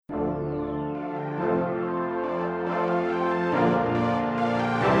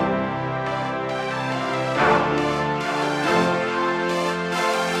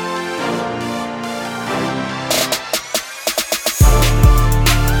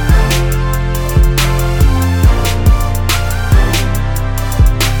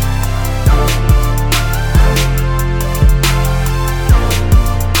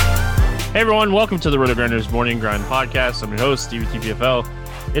Hey everyone, welcome to the RotoGrinders Morning Grind Podcast. I'm your host,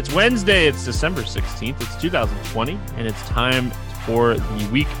 Stevietpfl. It's Wednesday, it's December 16th, it's 2020, and it's time for the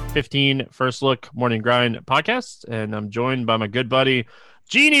Week 15 First Look Morning Grind Podcast. And I'm joined by my good buddy,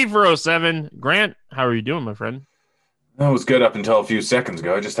 Genie for 07. Grant, how are you doing, my friend? That was good up until a few seconds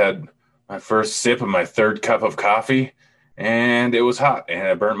ago. I just had my first sip of my third cup of coffee, and it was hot, and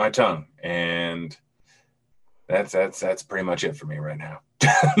I burnt my tongue. And that's pretty much it for me right now.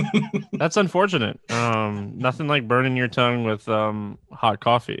 That's unfortunate. Nothing like burning your tongue with hot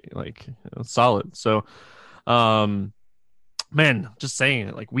coffee, like solid. So, man, just saying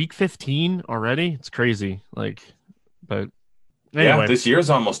it, like Week 15 already, it's crazy. Like, but anyway, yeah, this year's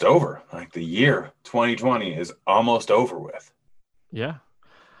almost over. Like the year 2020 is almost over with. Yeah.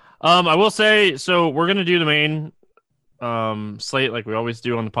 I will say, so we're gonna do the main slate like we always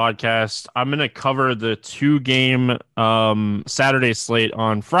do on the podcast. I'm going to cover the 2-game Saturday slate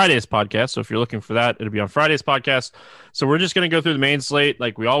on Friday's podcast. So if you're looking for that, it'll be on Friday's podcast. So we're just going to go through the main slate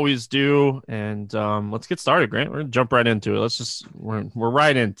like we always do. And let's get started, Grant. We're going to jump right into it. We're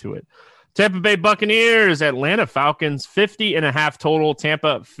right into it. Tampa Bay Buccaneers, Atlanta Falcons, 50.5 total.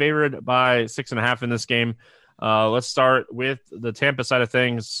 Tampa favored by 6.5 in this game. Let's start with the Tampa side of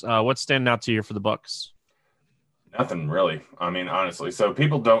things. What's standing out to you for the Bucs? Nothing really. I mean, honestly. So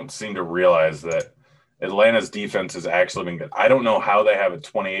people don't seem to realize that Atlanta's defense has actually been good. I don't know how they have a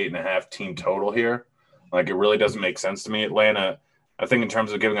 28.5 team total here. Like, it really doesn't make sense to me. Atlanta, I think in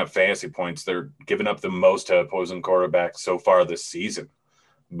terms of giving up fantasy points, they're giving up the most to opposing quarterbacks so far this season.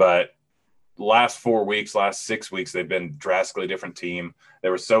 But last 4 weeks, last 6 weeks, they've been a drastically different team. They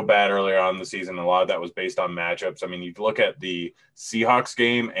were so bad earlier on in the season. A lot of that was based on matchups. I mean, you look at the Seahawks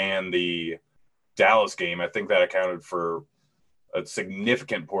game and the Dallas game, I think that accounted for a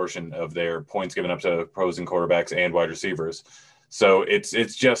significant portion of their points given up to opposing quarterbacks and wide receivers. So it's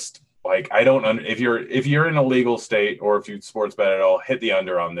just like, I don't if you're in a legal state or if you sports bet at all, hit the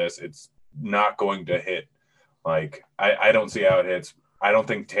under on this. It's not going to hit. Like, I don't see how it hits. I don't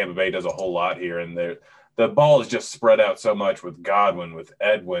think Tampa Bay does a whole lot here, and the ball is just spread out so much with Godwin, with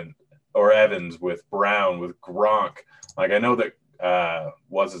Evans, with Brown, with Gronk. Like, I know that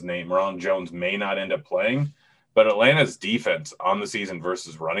what's his name, Ron Jones may not end up playing, but Atlanta's defense on the season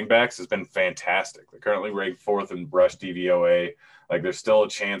versus running backs has been fantastic. They're currently ranked 4th in rush DVOA. Like, there's still a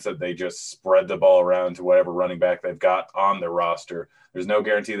chance that they just spread the ball around to whatever running back they've got on their roster. There's no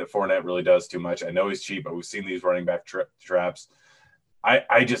guarantee that Fournette really does too much. I know he's cheap, but we've seen these running back traps.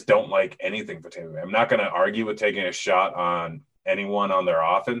 I just don't like anything for Tampa Bay. I'm not going to argue with taking a shot on anyone on their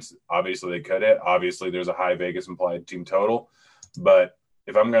offense. Obviously, they could hit. Obviously, there's a high Vegas implied team total. But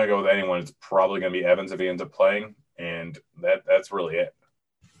if I'm going to go with anyone, it's probably going to be Evans if he ends up playing, and that's really it.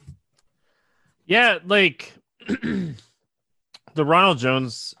 Yeah, like the Ronald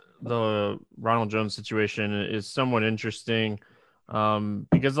Jones situation is somewhat interesting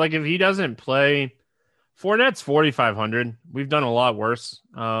because, like, if he doesn't play, Fournette's 4,500. We've done a lot worse.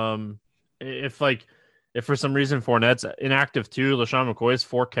 If for some reason Fournette's inactive too, LaShawn McCoy's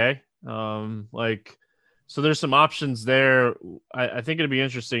 4K. So there's some options there. I think it'd be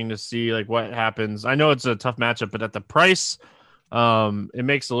interesting to see like what happens. I know it's a tough matchup, but at the price, it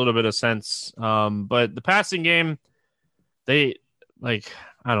makes a little bit of sense. But the passing game, I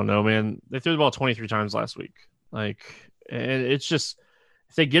don't know, man. They threw the ball 23 times last week. Like, and it's just,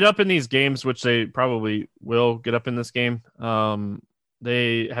 if they get up in these games, which they probably will get up in this game,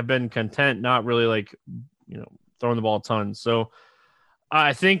 they have been content not really throwing the ball a ton. So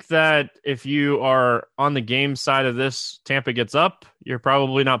I think that if you are on the game side of this, Tampa gets up, you're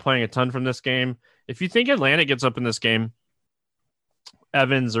probably not playing a ton from this game. If you think Atlanta gets up in this game,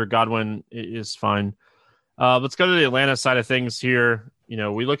 Evans or Godwin is fine. Let's go to the Atlanta side of things here.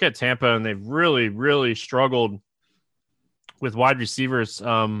 We look at Tampa, and they've really, really struggled with wide receivers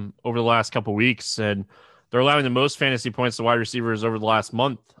over the last couple weeks, and they're allowing the most fantasy points to wide receivers over the last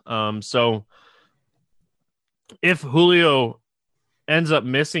month. So if Julio ends up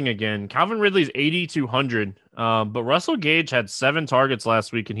missing again, Calvin Ridley's 8,200, but Russell Gage had 7 targets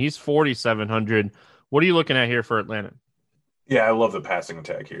last week, and he's 4,700. What are you looking at here for Atlanta? Yeah, I love the passing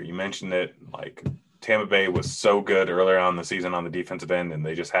attack here. You mentioned it, like, Tampa Bay was so good earlier on in the season on the defensive end, and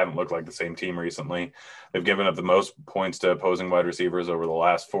they just haven't looked like the same team recently. They've given up the most points to opposing wide receivers over the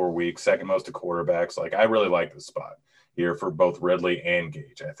last 4 weeks, second most to quarterbacks. Like, I really like this spot here for both Ridley and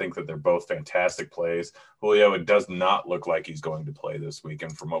Gage. I think that they're both fantastic plays. Julio, it does not look like he's going to play this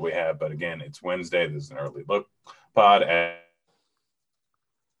weekend from what we have, but again, it's Wednesday. This is an early look pod.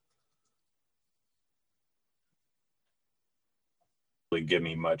 Give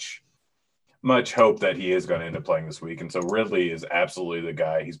me much much hope that he is going to end up playing this week. And so Ridley is absolutely the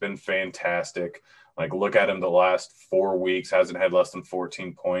guy. He's been fantastic. Like, look at him the last 4 weeks, hasn't had less than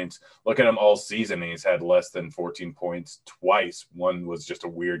 14 points. Look at him all season, and he's had less than 14 points twice. One was just a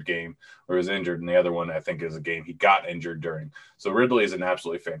weird game where he was injured, and the other one, I think, is a game he got injured during. So Ridley is an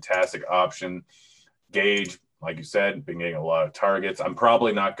absolutely fantastic option. Gage, like you said, been getting a lot of targets. I'm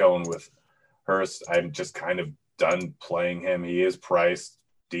probably not going with Hurst. I'm just kind of done playing him. He is priced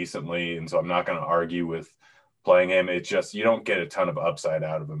decently, and so I'm not going to argue with playing him. It's just you don't get a ton of upside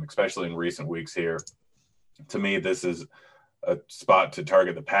out of him, especially in recent weeks here. To me, this is a spot to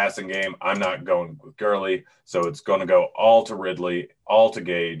target the passing game. I'm not going with Gurley, so it's going to go all to Ridley, all to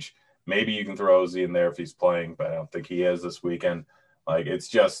Gage. Maybe you can throw Ozzy in there if he's playing, but I don't think he is this weekend. Like, it's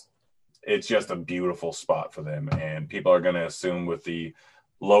just a beautiful spot for them, and people are going to assume with the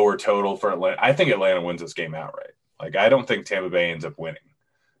lower total for Atlanta. I think Atlanta wins this game outright. Like, I don't think Tampa Bay ends up winning.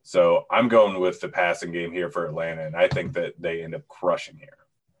 So I'm going with the passing game here for Atlanta, and I think that they end up crushing here.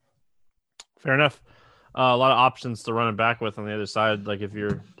 Fair enough. A lot of options to run it back with on the other side, like if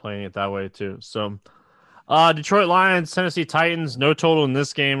you're playing it that way too. So Detroit Lions, Tennessee Titans, no total in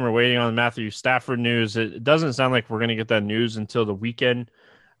this game. We're waiting on Matthew Stafford news. It doesn't sound like we're going to get that news until the weekend.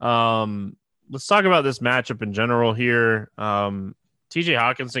 Let's talk about this matchup in general here. TJ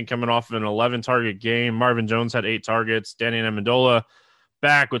Hawkinson coming off of an 11-target game. Marvin Jones had 8 targets. Danny Amendola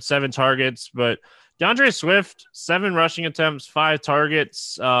back with 7 targets. But DeAndre Swift, 7 rushing attempts, 5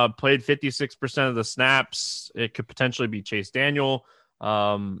 targets, played 56% of the snaps. It could potentially be Chase Daniel.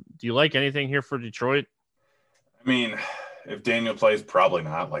 Do you like anything here for Detroit? I mean, if Daniel plays, probably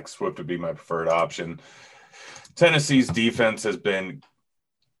not. Like, Swift would be my preferred option. Tennessee's defense has been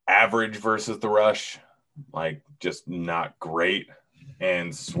average versus the rush, like just not great.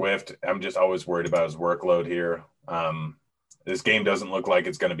 And Swift, I'm just always worried about his workload here. This game doesn't look like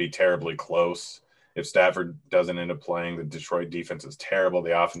it's going to be terribly close. If Stafford doesn't end up playing, the Detroit defense is terrible.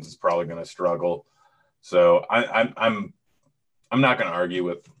 The offense is probably going to struggle. So I'm not going to argue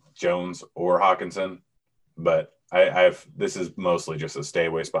with Jones or Hawkinson, but this is mostly just a stay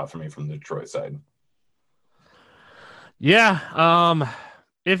away spot for me from the Detroit side. Yeah.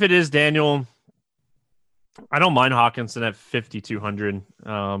 If it is Daniel, I don't mind Hawkinson at 5,200.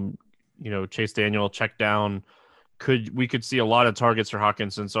 Chase Daniel check down. We could see a lot of targets for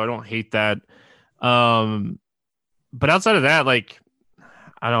Hawkinson, so I don't hate that. But outside of that, like,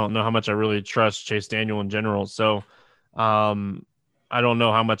 I don't know how much I really trust Chase Daniel in general. So I don't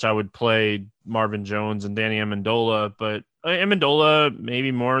know how much I would play Marvin Jones and Danny Amendola, but Amendola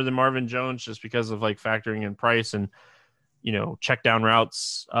maybe more than Marvin Jones just because of like factoring in price and, check down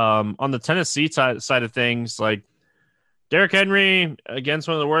routes. On the Tennessee side of things, like Derrick Henry against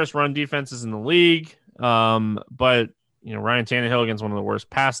one of the worst run defenses in the league. But Ryan Tannehill against one of the worst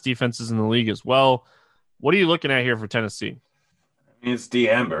pass defenses in the league as well. What are you looking at here for Tennessee? It's D.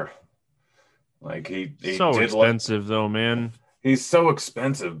 Amber. Like he so expensive though, man. He's so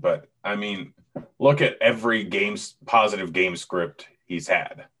expensive, but I mean, look at every positive game script he's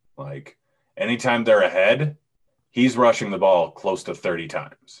had. Like anytime they're ahead, he's rushing the ball close to 30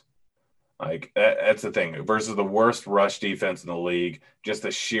 times. Like that's the thing versus the worst rush defense in the league, just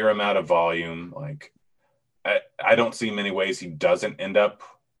the sheer amount of volume. Like I don't see many ways he doesn't end up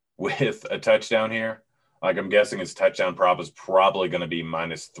with a touchdown here. Like I'm guessing his touchdown prop is probably going to be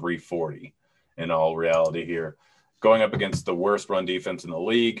minus 340 in all reality here. Going up against the worst run defense in the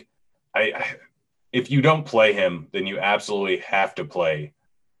league. If you don't play him, then you absolutely have to play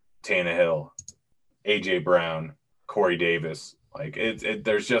Tannehill, A.J. Brown, Corey Davis. Like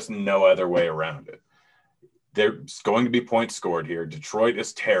there's just no other way around it. There's going to be points scored here. Detroit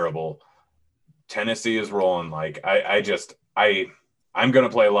is terrible. Tennessee is rolling. Like I'm going to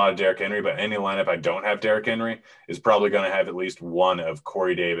play a lot of Derrick Henry, but any lineup I don't have Derrick Henry is probably going to have at least one of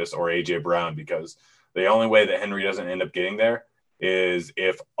Corey Davis or A.J. Brown because the only way that Henry doesn't end up getting there is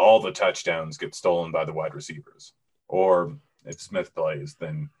if all the touchdowns get stolen by the wide receivers. Or if Smith plays,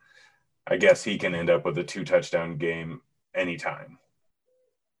 then I guess he can end up with a 2-touchdown game anytime.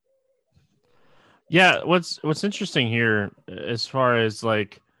 Yeah, what's interesting here as far as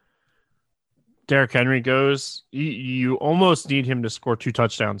like Derrick Henry goes, you almost need him to score 2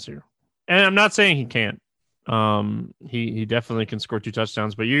 touchdowns here. And I'm not saying he can't. He definitely can score 2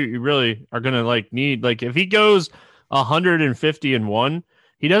 touchdowns, but you really are going to need if he goes 150-1,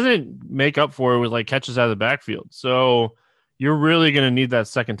 he doesn't make up for it with catches out of the backfield. So you're really going to need that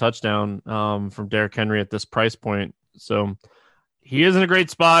second touchdown from Derrick Henry at this price point. So he is in a great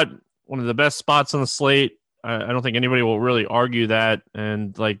spot, one of the best spots on the slate. I don't think anybody will really argue that.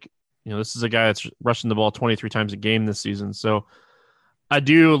 And this is a guy that's rushing the ball 23 times a game this season. So I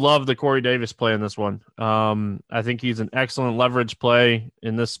do love the Corey Davis play in this one. I think he's an excellent leverage play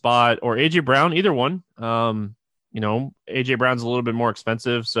in this spot, or AJ Brown, either one. AJ Brown's a little bit more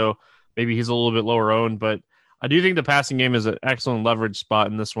expensive, so maybe he's a little bit lower owned, but I do think the passing game is an excellent leverage spot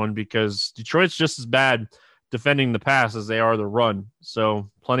in this one because Detroit's just as bad defending the pass as they are the run. So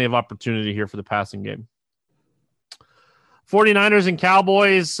plenty of opportunity here for the passing game. 49ers and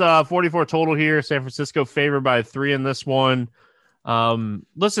Cowboys, 44 total here. San Francisco favored by 3 in this one.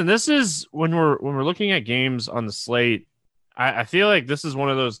 Listen, this is when we're looking at games on the slate. I feel like this is one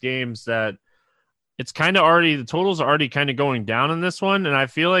of those games that it's kind of already, the totals are already kind of going down in this one, and I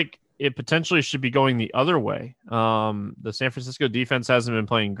feel like it potentially should be going the other way. The San Francisco defense hasn't been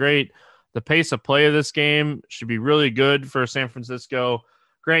playing great. The pace of play of this game should be really good for San Francisco.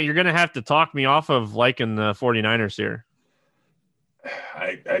 Grant, you're going to have to talk me off of liking the 49ers here.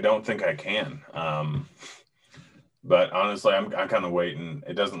 I don't think I can. But honestly, I'm kind of waiting.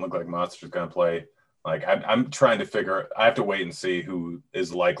 It doesn't look like Monster's going to play. Like I'm trying to figure. I have to wait and see who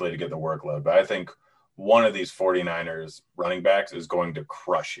is likely to get the workload. But I think one of these 49ers running backs is going to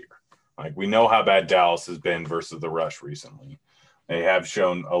crush here. Like we know how bad Dallas has been versus the rush recently. They have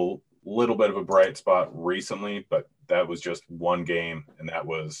shown a little bit of a bright spot recently, but that was just one game, and that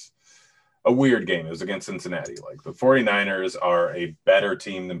was a weird game. It was against Cincinnati. Like the 49ers are a better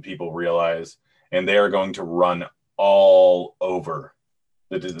team than people realize, and they are going to run all over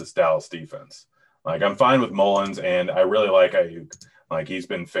this Dallas defense. Like I'm fine with Mullins, and I really like Ayuk. Like he's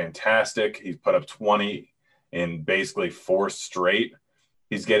been fantastic. He's put up 20 in basically 4 straight.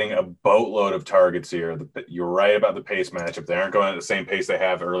 He's getting a boatload of targets here. You're right about the pace matchup. They aren't going at the same pace they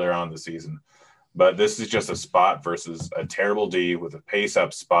have earlier on in the season. But this is just a spot versus a terrible D with a pace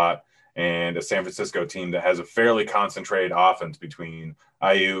up spot and a San Francisco team that has a fairly concentrated offense between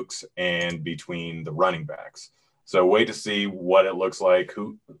Ayuk's and between the running backs. So wait to see what it looks like,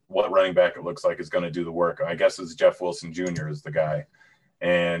 what running back it looks like is going to do the work. I guess it's Jeff Wilson Jr. is the guy.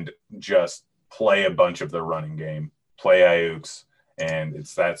 And just play a bunch of the running game, play Ayuk's, and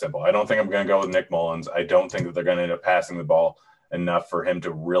it's that simple. I don't think I'm going to go with Nick Mullins. I don't think that they're going to end up passing the ball enough for him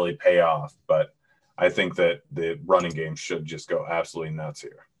to really pay off. But I think that the running game should just go absolutely nuts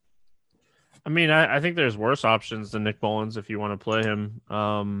here. I mean, I think there's worse options than Nick Mullins if you want to play him.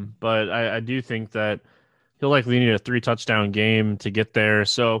 But I do think that he'll likely need a 3-touchdown game to get there.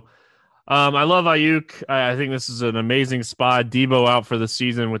 So I love Ayuk. I think this is an amazing spot. Debo out for the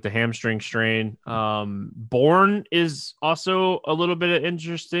season with the hamstring strain. Bourne is also a little bit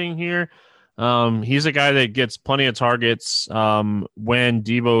interesting here. He's a guy that gets plenty of targets when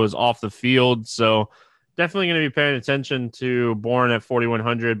Debo is off the field. So definitely going to be paying attention to Bourne at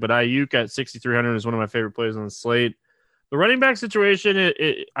 4,100, but Ayuk at 6,300 is one of my favorite plays on the slate. The running back situation,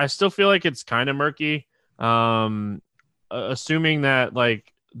 I still feel like it's kind of murky. Assuming that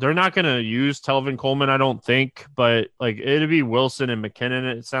like they're not going to use Telvin Coleman, I don't think, but like it'd be Wilson and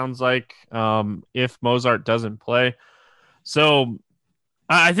McKinnon. It sounds like if Mozart doesn't play. So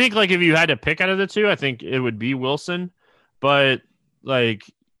I think like if you had to pick out of the two, I think it would be Wilson, but like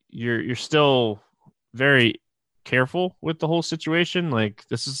you're still very careful with the whole situation. Like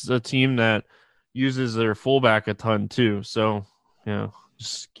this is a team that uses their fullback a ton too. So,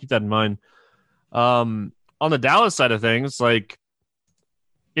 just keep that in mind. On the Dallas side of things, like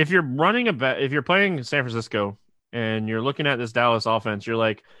if you're playing San Francisco and you're looking at this Dallas offense, you're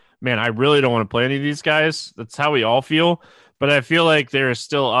like, man, I really don't want to play any of these guys. That's how we all feel. But I feel like there is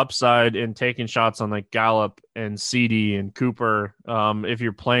still upside in taking shots on like Gallup and CD and Cooper if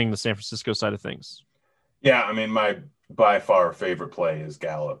you're playing the San Francisco side of things. Yeah, I mean, my by far favorite play is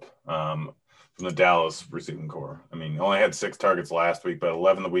Gallup from the Dallas receiving core. I mean, he only had 6 targets last week, but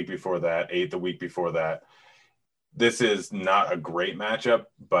 11 the week before that, 8 the week before that. This is not a great matchup,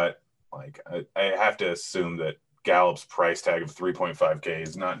 but like I have to assume that Gallup's price tag of 3.5K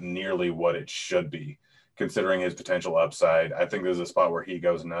is not nearly what it should be, considering his potential upside. I think there's a spot where he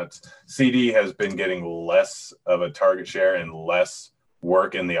goes nuts. CD has been getting less of a target share and less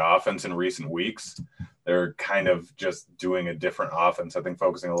work in the offense in recent weeks. They're kind of just doing a different offense. I think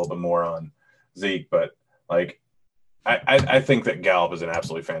focusing a little bit more on Zeke, but like I think that Gallup is an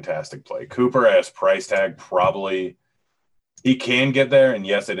absolutely fantastic play. Cooper as price tag, probably he can get there. And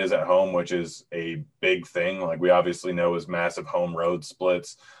yes, it is at home, which is a big thing. Like we obviously know his massive home road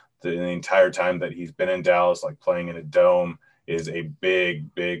splits the entire time that he's been in Dallas, like playing in a dome is a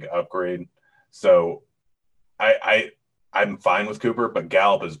big, big upgrade. So I'm fine with Cooper, but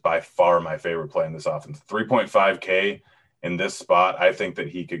Gallup is by far my favorite play in this offense. 3.5K in this spot, I think that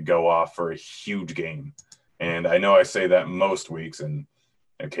he could go off for a huge game. And I know I say that most weeks, and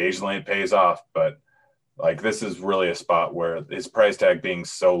occasionally it pays off, but Like, this is really a spot where his price tag being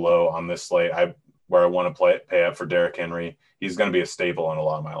so low on this slate, where I want to pay up for Derrick Henry, he's going to be a staple in a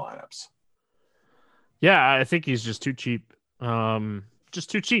lot of my lineups. Yeah, I think he's just too cheap.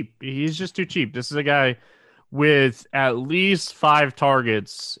 Just too cheap. He's just too cheap. This is a guy with at least 5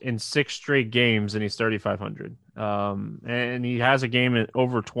 targets in 6 straight games, and he's 3,500. And he has a game at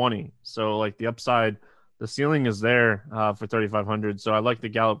over 20. So, like, the upside, the ceiling is there for 3,500. So I like the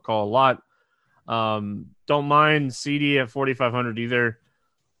Gallup call a lot. Don't mind CD at 4,500 either.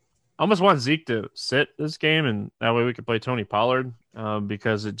 I almost want Zeke to sit this game, and that way we could play Tony Pollard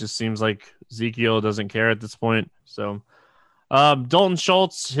because it just seems like Ezekiel doesn't care at this point. So Dalton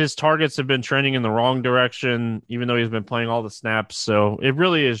Schultz, his targets have been trending in the wrong direction, even though he's been playing all the snaps. So it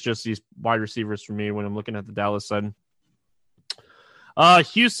really is just these wide receivers for me when I'm looking at the Dallas side.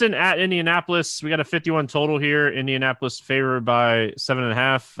 Houston at Indianapolis. We got a 51 total here. Indianapolis favored by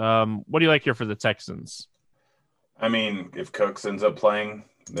 7.5. What do you like here for the Texans? I mean, if Cooks ends up playing,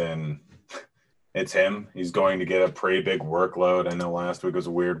 then it's him. He's going to get a pretty big workload. I know last week was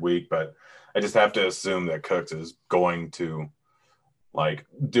a weird week, but I just have to assume that Cooks is going to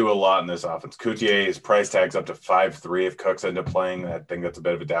do a lot in this offense. Coutier's price tag's up to 5.3 if Cooks end up playing. I think that's a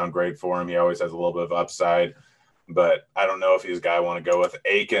bit of a downgrade for him. He always has a little bit of upside, but I don't know if he's a guy I want to go with.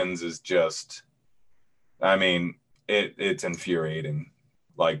 Akins is just, I mean, it's infuriating.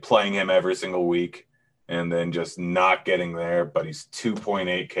 Like, playing him every single week and then just not getting there, but he's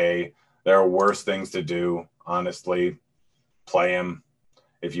 2.8K. There are worse things to do, honestly. Play him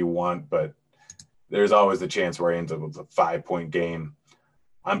if you want, but there's always the chance where he ends up with a 5-point game.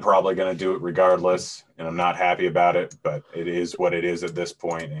 I'm probably going to do it regardless, and I'm not happy about it, but it is what it is at this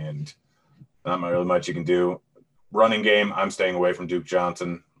point, and not really much you can do. Running game, I'm staying away from Duke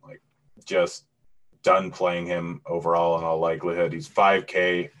Johnson. Like, just done playing him overall in all likelihood. He's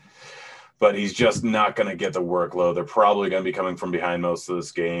 5K. But he's just not going to get the workload. They're probably going to be coming from behind most of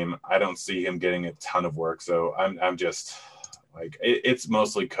this game. I don't see him getting a ton of work. So I'm just like, it's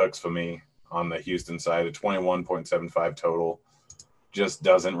mostly Cooks for me on the Houston side. A 21.75 total just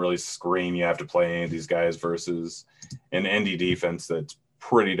doesn't really scream you have to play any of these guys versus an Indy defense that's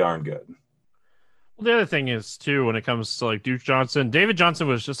pretty darn good. Well, the other thing is, too, when it comes to like Duke Johnson, David Johnson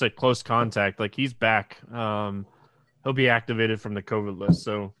was just a close contact. Like, he's back. He'll be activated from the COVID list.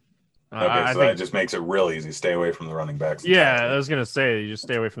 So, okay, so that just makes it real easy. Stay away from the running backs. Yeah, I was going to say, you just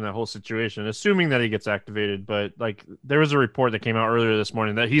stay away from that whole situation, assuming that he gets activated. But, like, there was a report that came out earlier this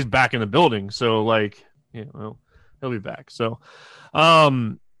morning that he's back in the building. So, like, he'll be back. So,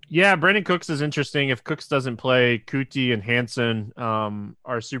 yeah, Brandon Cooks is interesting. If Cooks doesn't play, Kuti and Hansen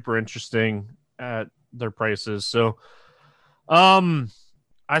are super interesting at their prices. So,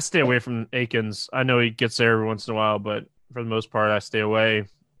 I stay away from Akins. I know he gets there every once in a while, but for the most part, I stay away.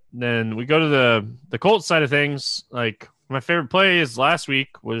 Then we go to the Colts side of things. Like, my favorite play is last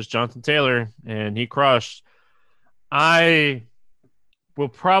week was Jonathan Taylor, and he crushed. I will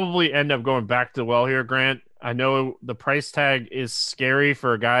probably end up going back to the well here, Grant. I know the price tag is scary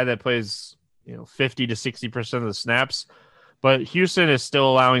for a guy that plays 50 to 60% of the snaps, but Houston is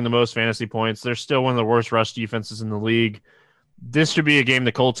still allowing the most fantasy points. They're still one of the worst rush defenses in the league. This should be a game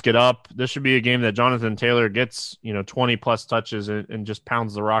the Colts get up. This should be a game that Jonathan Taylor gets, 20 plus touches and just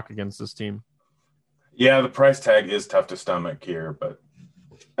pounds the rock against this team. Yeah, the price tag is tough to stomach here, but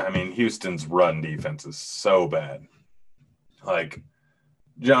I mean, Houston's run defense is so bad. Like,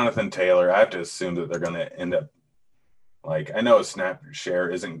 Jonathan Taylor, I have to assume that they're going to end up, like, I know his snap share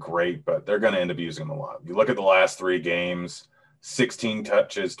isn't great, but they're going to end up using him a lot. You look at the last 3 games, 16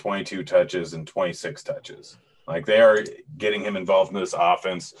 touches, 22 touches, and 26 touches. Like, they are getting him involved in this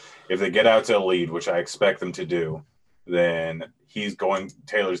offense. If they get out to a lead, which I expect them to do, then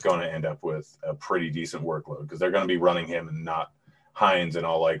Taylor's going to end up with a pretty decent workload because they're going to be running him and not Hines in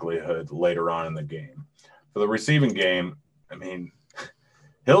all likelihood later on in the game. For the receiving game, I mean,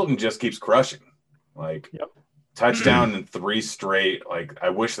 Hilton just keeps crushing. Like, touchdown in 3 straight. Like, I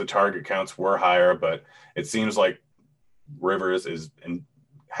wish the target counts were higher, but it seems like Rivers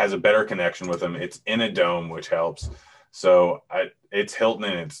has a better connection with him. It's in a dome, which helps. So it's Hilton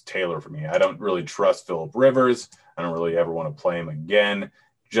and it's Taylor for me. I don't really trust Phillip Rivers. I don't really ever want to play him again.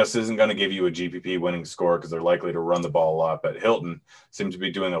 Just isn't going to give you a GPP winning score because they're likely to run the ball a lot. But Hilton seems to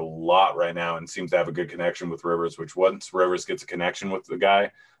be doing a lot right now and seems to have a good connection with Rivers, which once Rivers gets a connection with the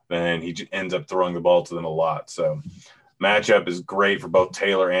guy, then he ends up throwing the ball to them a lot. So matchup is great for both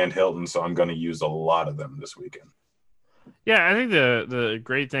Taylor and Hilton, so I'm going to use a lot of them this weekend. Yeah, I think the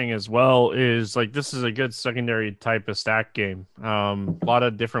great thing as well is, like, this is a good secondary type of stack game. A lot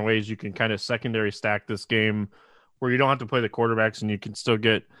of different ways you can kind of secondary stack this game where you don't have to play the quarterbacks and you can still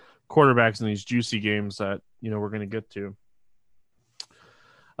get quarterbacks in these juicy games that we're going to get to.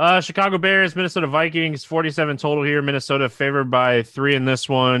 Chicago Bears, Minnesota Vikings, 47 total here. Minnesota favored by 3 in this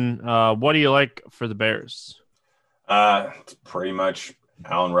one. What do you like for the Bears? It's pretty much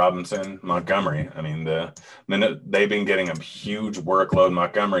Allen Robinson, Montgomery. I mean, they've been getting a huge workload.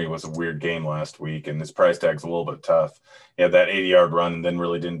 Montgomery was a weird game last week, and his price tag's a little bit tough. He had that 80-yard run and then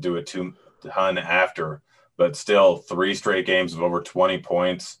really didn't do a ton after, but still 3 straight games of over 20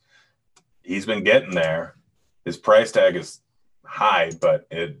 points. He's been getting there. His price tag is high, but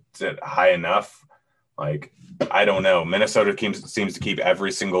it's high enough. Like, I don't know. Minnesota seems to keep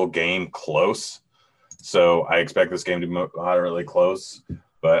every single game close. So I expect this game to be moderately close.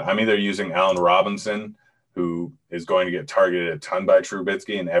 But I'm either using Allen Robinson, who is going to get targeted a ton by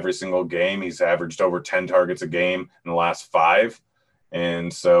Trubisky in every single game. He's averaged over 10 targets a game in the last 5.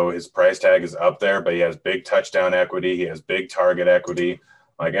 And so his price tag is up there, but he has big touchdown equity. He has big target equity.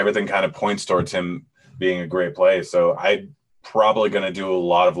 Like, everything kind of points towards him being a great play. So I'm probably going to do a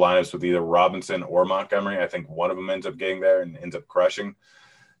lot of lineups with either Robinson or Montgomery. I think one of them ends up getting there and ends up crushing.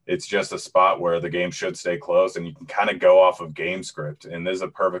 It's just a spot where the game should stay close, and you can kind of go off of game script. And this is a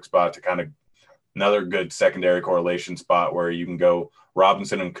perfect spot to kind of another good secondary correlation spot where you can go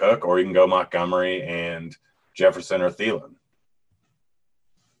Robinson and Cook, or you can go Montgomery and Jefferson or Thielen.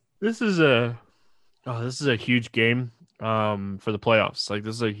 This is a huge game for the playoffs. Like,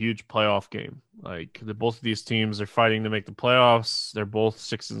 this is a huge playoff game. Like, both of these teams are fighting to make the playoffs. They're both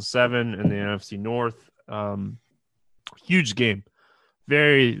 6-7 in the NFC North. Huge game.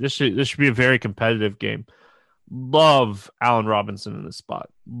 This should be a very competitive game. Love Allen Robinson in this spot.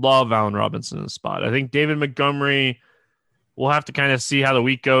 I think David Montgomery, we'll have to kind of see how the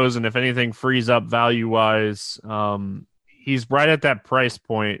week goes and if anything frees up value-wise. He's right at that price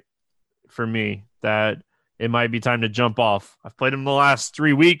point for me that it might be time to jump off. I've played him the last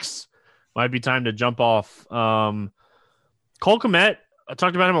 3 weeks. Might be time to jump off. Cole Kmet, I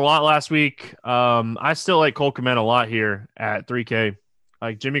talked about him a lot last week. I still like Cole Kmet a lot here at 3K.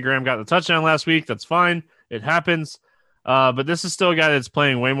 Like, Jimmy Graham got the touchdown last week. That's fine. It happens. But this is still a guy that's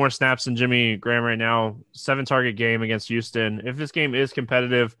playing way more snaps than Jimmy Graham right now. 7-target game against Houston. If this game is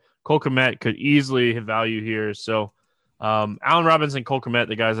competitive, Cole Kmet could easily have value here. So Allen Robinson, Cole Kmet,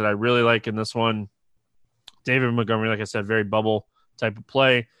 the guys that I really like in this one. David Montgomery, like I said, very bubble type of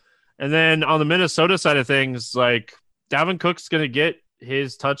play. And then on the Minnesota side of things, like, Dalvin Cook's going to get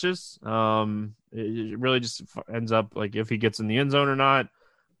his touches. It really just ends up like if he gets in the end zone or not.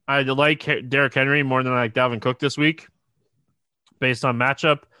 I like Derrick Henry more than I like Dalvin Cook this week based on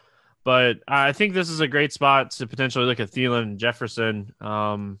matchup. But I think this is a great spot to potentially look at Thielen, Jefferson,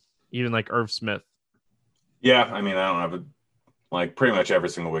 even like Irv Smith. Yeah, I mean, I don't have pretty much every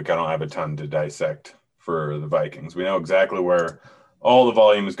single week, I don't have a ton to dissect for the Vikings. We know exactly where all the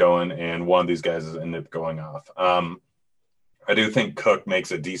volume is going, and one of these guys is end up going off. I do think Cook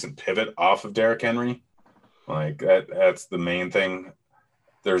makes a decent pivot off of Derrick Henry. Like, that's the main thing.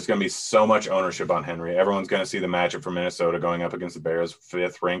 There's going to be so much ownership on Henry. Everyone's going to see the matchup for Minnesota going up against the Bears,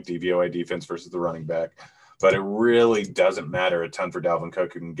 5th-ranked DVOA defense versus the running back. But it really doesn't matter a ton for Dalvin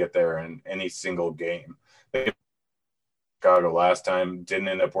Cook, who can get there in any single game. Chicago last time didn't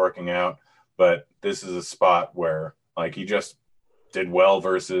end up working out, but this is a spot where, like, he just did well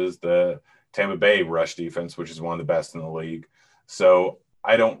versus the Tampa Bay rush defense, which is one of the best in the league. So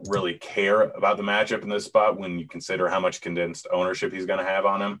I don't really care about the matchup in this spot when you consider how much condensed ownership he's going to have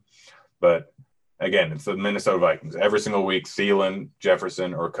on him. But again, it's the Minnesota Vikings. Every single week, Thielen,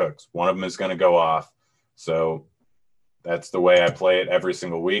 Jefferson, or Cooks, one of them is going to go off. So that's the way I play it every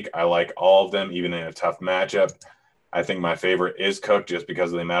single week. I like all of them, even in a tough matchup. I think my favorite is Cook just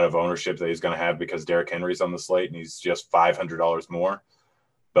because of the amount of ownership that he's going to have because Derrick Henry's on the slate and he's just $500 more.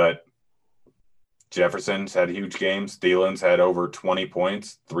 But Jefferson's had huge games. Thielen's had over 20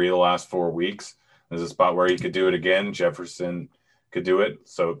 points 3 of the last 4 weeks. There's a spot where he could do it again. Jefferson could do it.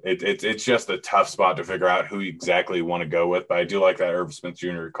 So it's just a tough spot to figure out who exactly you want to go with. But I do like that Irv Smith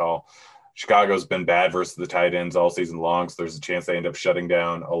Jr. call. Chicago's been bad versus the tight ends all season long, so there's a chance they end up shutting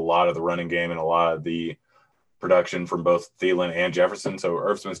down a lot of the running game and a lot of the production from both Thielen and Jefferson. So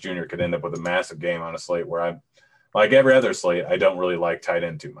Irv Smith Jr. could end up with a massive game on a slate where I, like every other slate, I don't really like tight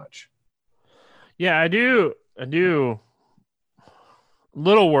end too much. Yeah, I do. A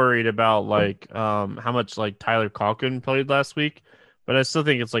little worried about how much like Tyler Conklin played last week, but I still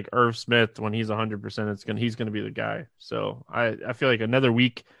think it's like Irv Smith when he's 100%. He's gonna be the guy. So I feel like another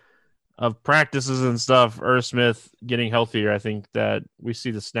week of practices and stuff, Irv Smith getting healthier. I think that we see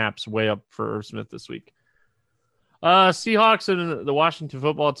the snaps way up for Irv Smith this week. Seahawks and the Washington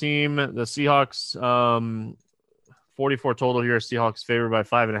football team. The Seahawks 44 total here. Seahawks favored by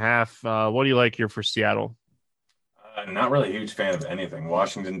 5.5. What do you like here for Seattle? Not really a huge fan of anything.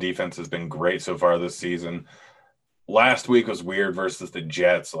 Washington defense has been great so far this season. Last week was weird versus the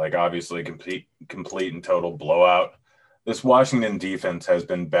Jets, like obviously complete and total blowout. This Washington defense has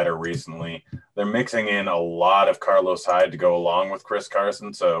been better recently. They're mixing in a lot of Carlos Hyde to go along with Chris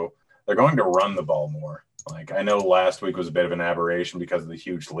Carson, so they're going to run the ball more. Like, I know last week was a bit of an aberration because of the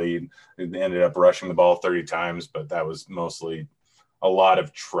huge lead. They ended up rushing the ball 30 times, but that was mostly a lot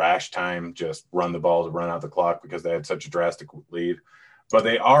of trash time, just run the ball to run out the clock because they had such a drastic lead. But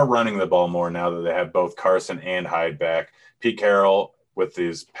they are running the ball more now that they have both Carson and Hyde back. Pete Carroll, with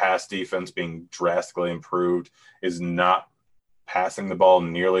his pass defense being drastically improved, is not passing the ball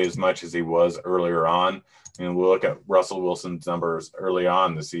nearly as much as he was earlier on. And we'll look at Russell Wilson's numbers early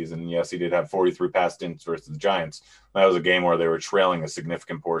on the season. Yes, he did have 43 pass attempts versus the Giants. That was a game where they were trailing a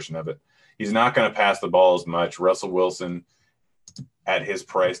significant portion of it. He's not going to pass the ball as much. Russell Wilson, at his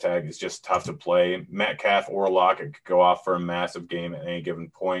price tag, is just tough to play. Metcalf or Lockett could go off for a massive game at any given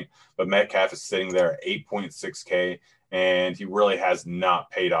point, but Metcalf is sitting there at 8.6K, and he really has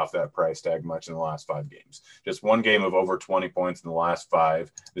not paid off that price tag much in the last 5 games. Just one game of over 20 points in the last 5.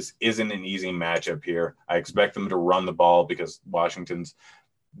 This isn't an easy matchup here. I expect them to run the ball because Washington's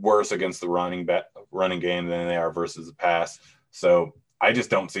worse against the running game than they are versus the pass. So I just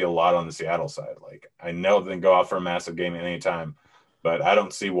don't see a lot on the Seattle side. Like, I know they can go out for a massive game at any time, but I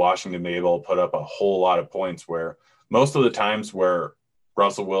don't see Washington be able to put up a whole lot of points, where most of the times where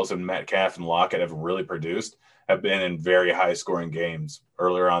Russell Wilson, Metcalf, and Lockett have really produced have been in very high-scoring games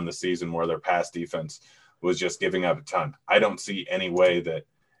earlier on the season where their pass defense was just giving up a ton. I don't see any way that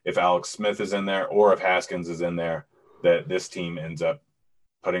if Alex Smith is in there or if Haskins is in there, that this team ends up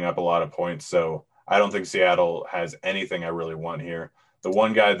putting up a lot of points. So I don't think Seattle has anything I really want here. The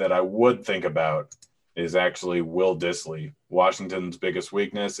one guy that I would think about is actually Will Dissly. Washington's biggest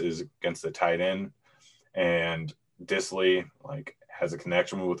weakness is against the tight end, and Dissly has a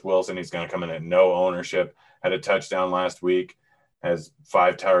connection with Wilson. He's going to come in at no ownership. Had a touchdown last week, has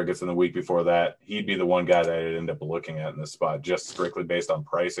 5 targets in the week before that. He'd be the one guy that I'd end up looking at in this spot, just strictly based on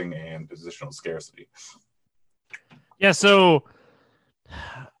pricing and positional scarcity. Yeah, so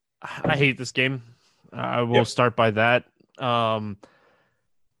I hate this game. I will start by that.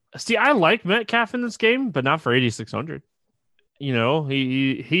 See, I like Metcalf in this game, but not for 8,600. You know,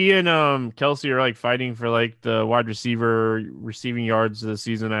 he and Kelsey are fighting for the wide receiver receiving yards of the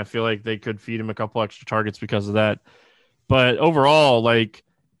season. I feel like they could feed him a couple extra targets because of that. But overall,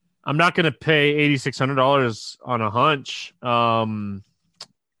 I'm not going to pay $8,600 on a hunch.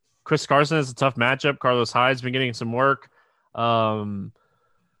 Chris Carson has a tough matchup. Carlos Hyde's been getting some work. DJ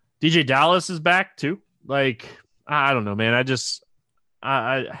Dallas is back too. I don't know, man.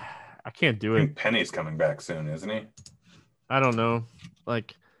 I can't do it. I think Penny's coming back soon, isn't he? I don't know.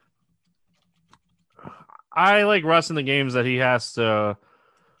 I like Russ in the games that he has to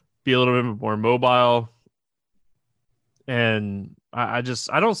be a little bit more mobile. And I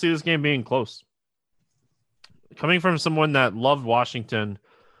don't see this game being close. Coming from someone that loved Washington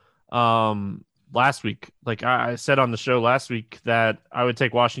last week, I said on the show last week that I would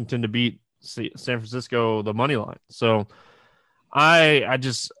take Washington to beat San Francisco the money line. So I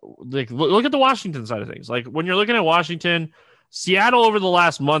just look at the Washington side of things. When you're looking at Washington, Seattle over the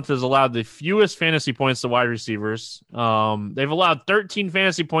last month has allowed the fewest fantasy points to wide receivers. They've allowed 13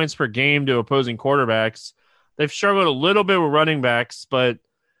 fantasy points per game to opposing quarterbacks. They've struggled a little bit with running backs, but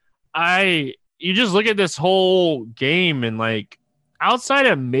you just look at this whole game and outside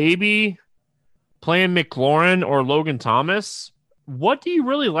of maybe playing McLaurin or Logan Thomas, what do you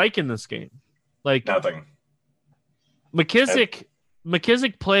really like in this game? Nothing.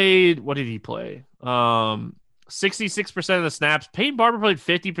 McKissick played, what did he play? 66% of the snaps. Peyton Barber played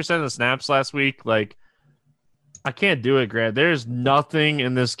 50% of the snaps last week. I can't do it, Grant. There's nothing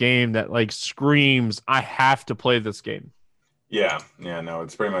in this game that screams, I have to play this game. Yeah, no,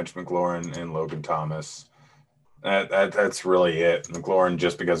 it's pretty much McLaurin and Logan Thomas. That's really it. McLaurin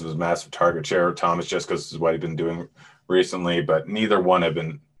just because of his massive target share, Thomas just because of what he's been doing recently, but neither one have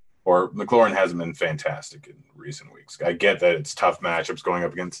been, or McLaurin hasn't been fantastic in recent weeks. I get that it's tough matchups going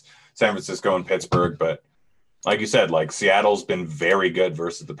up against San Francisco and Pittsburgh, but like you said, Seattle's been very good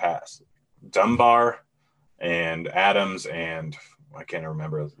versus the pass. Dunbar and Adams and I can't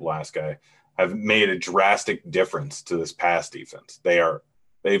remember the last guy have made a drastic difference to this pass defense.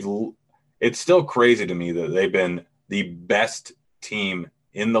 It's still crazy to me that they've been the best team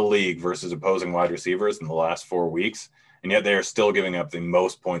in the league versus opposing wide receivers in the last 4 weeks, and yet they are still giving up the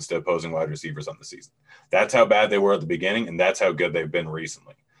most points to opposing wide receivers on the season. That's how bad they were at the beginning, and that's how good they've been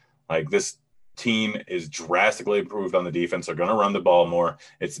recently. team is drastically improved on the defense. They're going to run the ball more.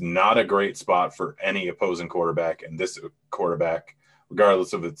 It's not a great spot for any opposing quarterback, and this quarterback,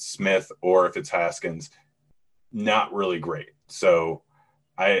 regardless if it's Smith or if it's Haskins, not really great. So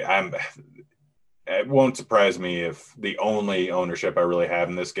it won't surprise me if the only ownership I really have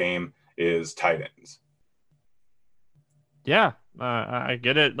in this game is tight ends. Yeah, I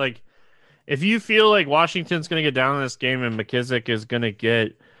get it. Like, if you feel like Washington's going to get down in this game and McKissick is going to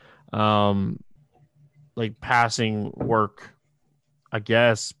get like passing work, I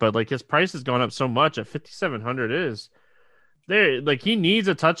guess, but like his price has gone up so much at 5,700 is there. Like, he needs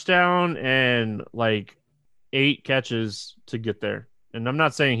a touchdown and like 8 catches to get there. And I'm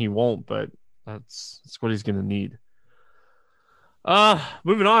not saying he won't, but that's what he's going to need.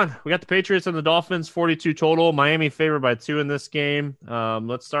 Moving on. We got the Patriots and the Dolphins, 42 total. Miami favored by 2 in this game.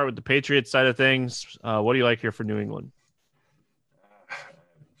 Let's start with the Patriots side of things. What do you like here for New England? Pretty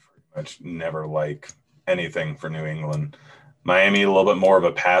much never like anything for New England. Miami, a little bit more of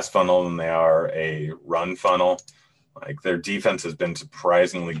a pass funnel than they are a run funnel. Like, their defense has been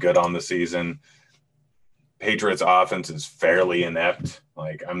surprisingly good on the season. Patriots offense is fairly inept.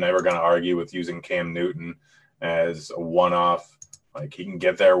 Like, I'm never going to argue with using Cam Newton as a one-off. Like, he can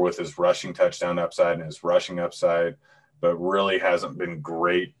get there with his rushing touchdown upside and his rushing upside, but really hasn't been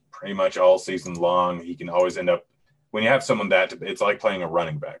great pretty much all season long. He can always end up, when you have someone that, it's like playing a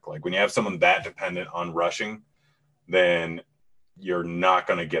running back. Like, when you have someone that dependent on rushing, then you're not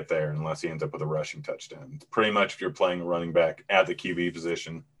going to get there unless he ends up with a rushing touchdown. It's pretty much if you're playing a running back at the QB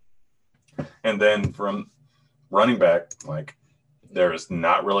position. And then from running back, like, there's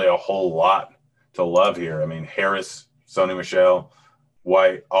not really a whole lot to love here. I mean, Harris, Sony Michel,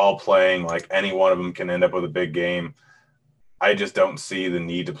 White, all playing. Like, any one of them can end up with a big game. I just don't see the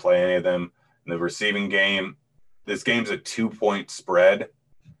need to play any of them. In the receiving game, this game's a 2-point spread,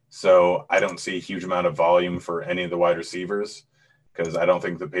 so I don't see a huge amount of volume for any of the wide receivers because I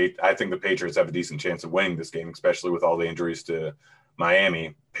think the Patriots have a decent chance of winning this game, especially with all the injuries to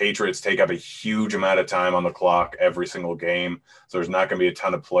Miami. Patriots take up a huge amount of time on the clock every single game, so there's not going to be a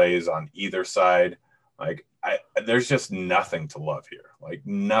ton of plays on either side. Like, there's just nothing to love here. Like,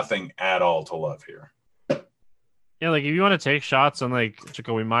 nothing at all to love here. Yeah, like, if you want to take shots on like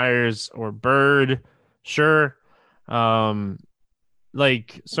Jacoby Myers or Bird, sure.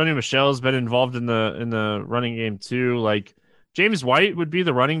 Like, Sony Michel's been involved in the running game too. Like, James White would be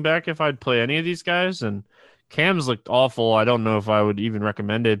the running back if I'd play any of these guys, and Cam's looked awful. I don't know if I would even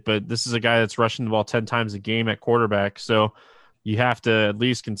recommend it, but this is a guy that's rushing the ball 10 times a game at quarterback, so you have to at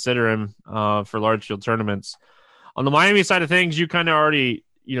least consider him for large field tournaments. On the Miami side of things, you kind of already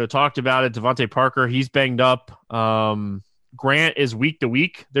talked about it. Devontae Parker, he's banged up. Grant is week to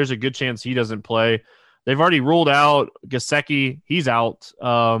week. There's a good chance he doesn't play. They've already ruled out Gesicki. He's out.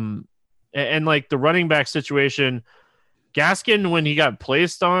 And like the running back situation, Gaskin, when he got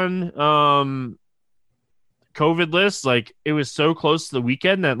placed on COVID list, like, it was so close to the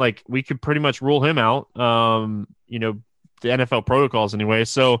weekend that like we could pretty much rule him out. The NFL protocols anyway.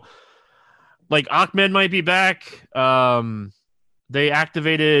 So like Ahmed might be back. They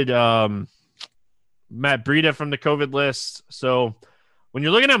activated Matt Breida from the COVID list. So when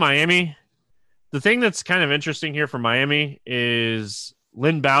you're looking at Miami, the thing that's kind of interesting here for Miami is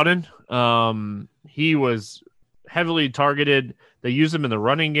Lynn Bowden. He was heavily targeted. They use him in the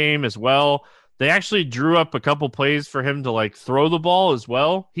running game as well. They actually drew up a couple plays for him to like throw the ball as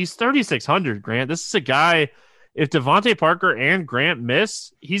well. He's 3,600, Grant. This is a guy, if Devontae Parker and Grant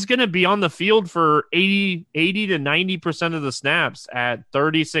miss, he's going to be on the field for 80 to 90% of the snaps at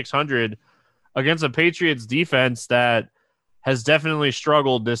 3,600 against a Patriots defense that has definitely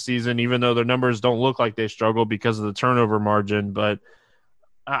struggled this season, even though their numbers don't look like they struggled because of the turnover margin. But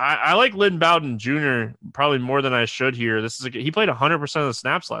I like Lynn Bowden Jr. probably more than I should here. He played 100% of the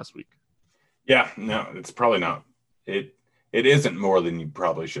snaps last week. Yeah, no, it's probably not. It isn't more than you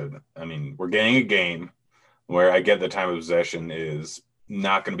probably should. I mean, we're getting a game where I get the time of possession is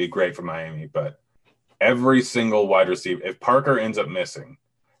not going to be great for Miami, but every single wide receiver, if Parker ends up missing,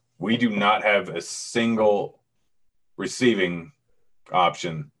 we do not have a single receiving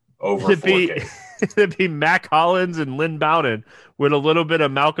option over 4K. It'd be Mac Hollins and Lynn Bowden with a little bit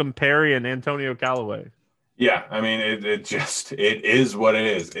of Malcolm Perry and Antonio Callaway. Yeah, I mean, it is what it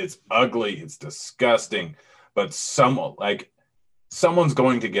is. It's ugly. It's disgusting. But someone's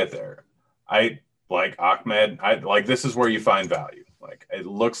going to get there. I like Ahmed. This is where you find value. Like, it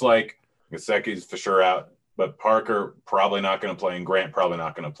looks like Gesicki's for sure out, but Parker probably not going to play and Grant probably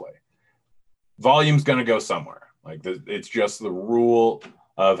not going to play. Volume's going to go somewhere. Like, it's just the rule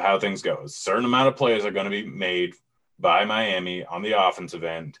of how things go. A certain amount of plays are going to be made by Miami on the offensive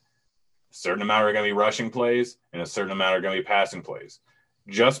end. A certain amount are going to be rushing plays, and a certain amount are going to be passing plays.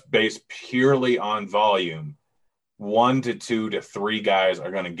 Just based purely on volume, 1 to 2 to 3 guys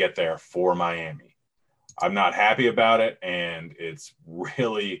are going to get there for Miami. I'm not happy about it, and it's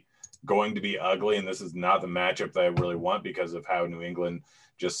really going to be ugly, and this is not the matchup that I really want because of how New England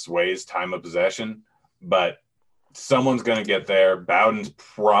just sways time of possession. But someone's going to get there. Bowden's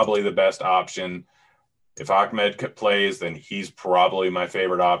probably the best option. If Ahmed plays, then he's probably my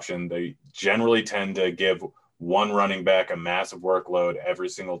favorite option. They generally tend to give one running back a massive workload every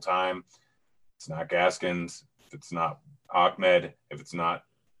single time. It's not Gaskins. If it's not Ahmed, if it's not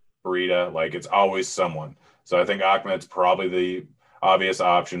Burita, like it's always someone. So I think Ahmed's probably the obvious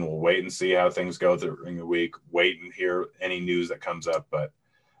option. We'll wait and see how things go during the week, wait and hear any news that comes up. But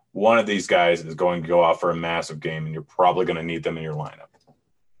one of these guys is going to go off for a massive game, and you're probably going to need them in your lineup.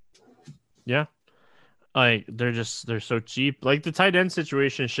 Yeah. Like they're so cheap. Like the tight end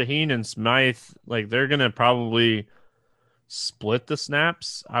situation, Shaheen and Smythe, like they're going to probably split the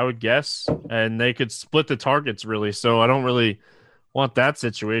snaps, I would guess, and they could split the targets really. So I don't really want that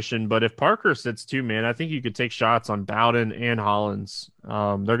situation. But if Parker sits too, man, I think you could take shots on Bowden and Hollins.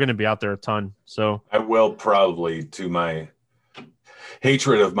 They're going to be out there a ton. So I will probably, to my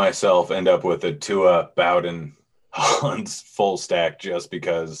hatred of myself, end up with a Tua, Bowden, Hollins full stack just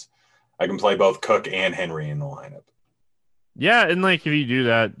because I can play both Cook and Henry in the lineup. Yeah, and like if you do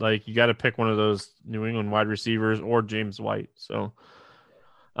that, like you got to pick one of those New England wide receivers or James White. So,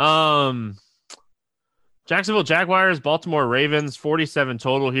 Jacksonville Jaguars, Baltimore Ravens, 47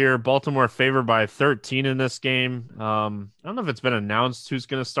 total here. Baltimore favored by 13 in this game. I don't know if it's been announced who's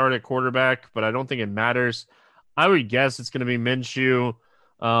going to start at quarterback, but I don't think it matters. I would guess it's going to be Minshew.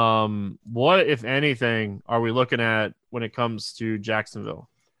 What, if anything, are we looking at when it comes to Jacksonville?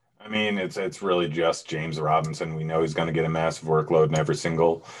 I mean, it's really just James Robinson. We know he's going to get a massive workload in every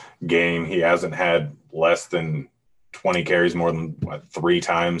single game. He hasn't had less than 20 carries more than 3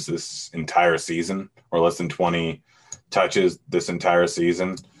 times this entire season, or less than 20 touches this entire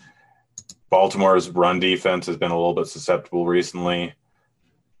season. Baltimore's run defense has been a little bit susceptible recently.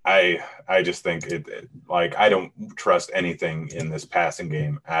 I just think I don't trust anything in this passing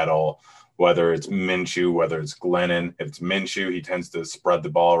game at all. Whether it's Minshew, whether it's Glennon. If it's Minshew, he tends to spread the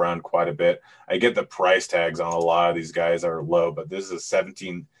ball around quite a bit. I get the price tags on a lot of these guys are low, but this is a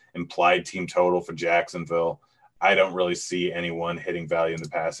 17 implied team total for Jacksonville. I don't really see anyone hitting value in the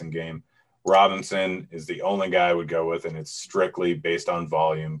passing game. Robinson is the only guy I would go with, and it's strictly based on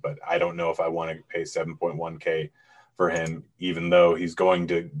volume, but I don't know if I want to pay $7.1K for him, even though he's going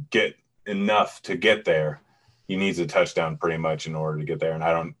to get enough to get there. He needs a touchdown pretty much in order to get there,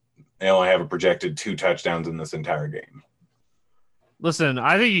 and they only have a projected 2 touchdowns in this entire game. Listen,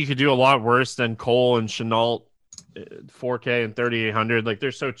 I think you could do a lot worse than Cole and Chenault, 4K and 3,800. Like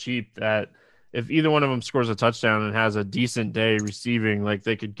they're so cheap that if either one of them scores a touchdown and has a decent day receiving, like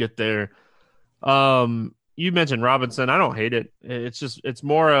they could get there. You mentioned Robinson. I don't hate it. It's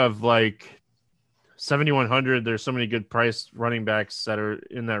more of like 7,100. There's so many good priced running backs that are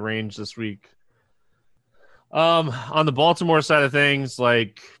in that range this week. On the Baltimore side of things,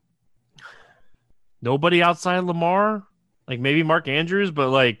 like nobody outside Lamar, like maybe Mark Andrews, but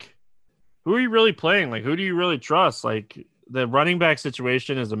like who are you really playing? Like who do you really trust? Like the running back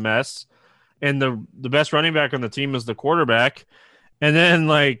situation is a mess, and the best running back on the team is the quarterback. And then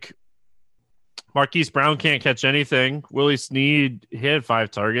like Marquise Brown can't catch anything. Willie Snead hit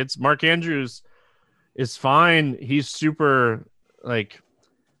 5 targets. Mark Andrews is fine. He's super, like,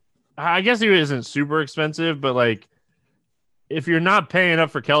 I guess he isn't super expensive, but like if you're not paying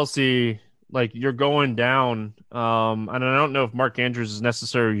up for Kelsey, like you're going down. And I don't know if Mark Andrews is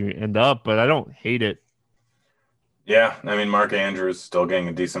necessary you end up, but I don't hate it. Yeah, I mean, Mark Andrews is still getting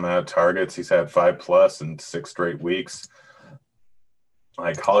a decent amount of targets. He's had 5+ in 6 straight weeks.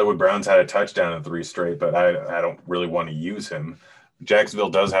 Like Hollywood Brown's had a touchdown in 3 straight, but I don't really want to use him. Jacksonville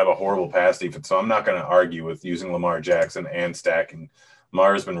does have a horrible pass defense, so I'm not going to argue with using Lamar Jackson and stacking.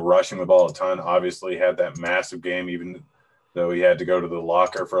 Lamar's been rushing the ball a ton. Obviously had that massive game, even though he had to go to the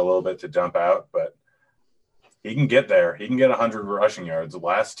locker for a little bit to dump out, but he can get there. He can get 100 rushing yards. The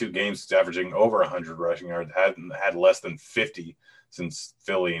last 2 games, he's averaging over 100 rushing yards. Hadn't had less than 50 since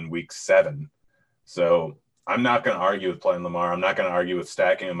Philly in week 7. So I'm not going to argue with playing Lamar. I'm not going to argue with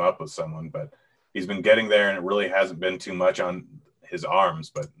stacking him up with someone, but he's been getting there, and it really hasn't been too much on his arms.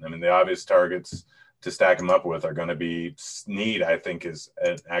 But, I mean, the obvious targets to stack him up with are going to be Snead, I think, is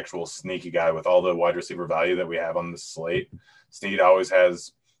an actual sneaky guy with all the wide receiver value that we have on the slate. Snead always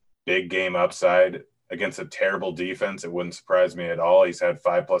has big game upside. against a terrible defense, it wouldn't surprise me at all. He's had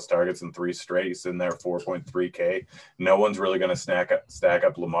 5+ targets in 3 straight. He's in there 4.3K. No one's really going to stack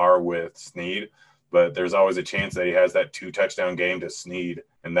up Lamar with Snead, but there's always a chance that he has that 2-touchdown game to Snead,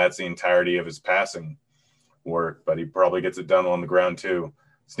 and that's the entirety of his passing work, but he probably gets it done on the ground too.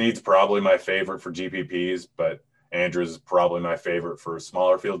 Snead's probably my favorite for GPPs, but Andrews is probably my favorite for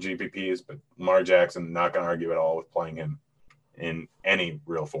smaller field GPPs, but Lamar Jackson, not going to argue at all with playing him in any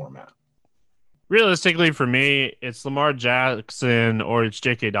real format. Realistically, for me, it's Lamar Jackson or it's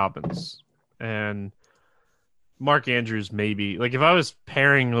J.K. Dobbins. And Mark Andrews, maybe. Like, if I was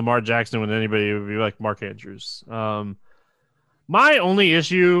pairing Lamar Jackson with anybody, it would be like Mark Andrews. My only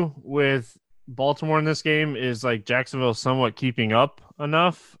issue with Baltimore in this game is, like, Jacksonville somewhat keeping up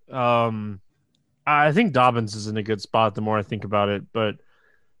enough. I think Dobbins is in a good spot the more I think about it, but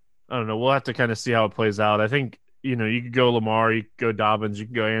I don't know. We'll have to kind of see how it plays out. I think, you could go Lamar, you could go Dobbins, you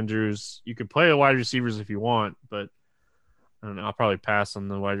could go Andrews. You could play the wide receivers if you want, but I don't know. I'll probably pass on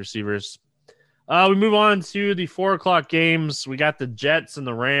the wide receivers. We move on to the 4:00 games. We got the Jets and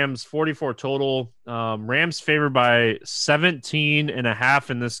the Rams, 44 total. Rams favored by 17.5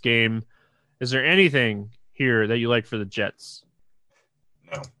 in this game. Is there anything here that you like for the Jets?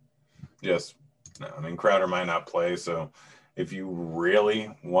 No. No. I mean, Crowder might not play, so if you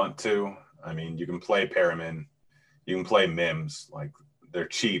really want to, I mean, you can play Perriman. You can play Mims. Like, they're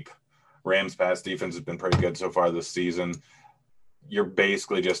cheap. Rams' pass defense has been pretty good so far this season. You're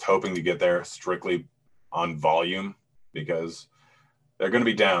basically just hoping to get there strictly on volume because they're going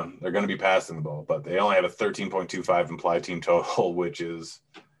to be down. They're going to be passing the ball, but they only have a 13.25 implied team total, which is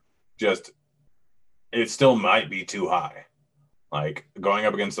just – it still might be too high. Like, going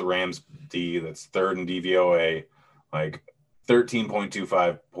up against the Rams D, that's third in DVOA, like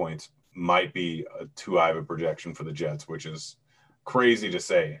 13.25 points might be too high of a projection for the Jets, which is crazy to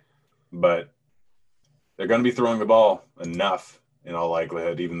say. But they're going to be throwing the ball enough in all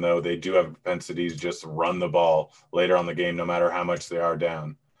likelihood, even though they do have a propensity to just run the ball later on the game, no matter how much they are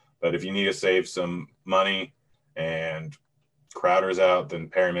down. But if you need to save some money and Crowder's out, then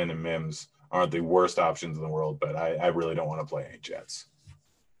Perriman and Mims aren't the worst options in the world, but I really don't want to play any Jets.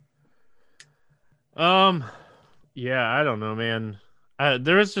 Yeah, I don't know, man.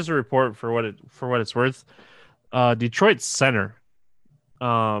 There was just a report for what it's worth. Detroit center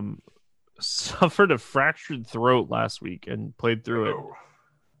suffered a fractured throat last week and played through it.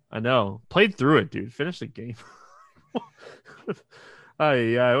 I know. Played through it, dude. Finished the game.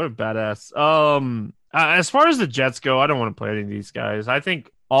 Yeah, what a badass. As far as the Jets go, I don't want to play any of these guys. I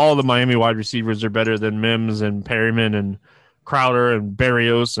think all the Miami wide receivers are better than Mims and Perriman and Crowder and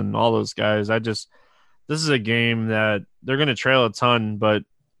Berrios and all those guys. This is a game that they're going to trail a ton, but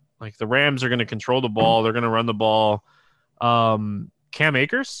like the Rams are going to control the ball. They're going to run the ball. Cam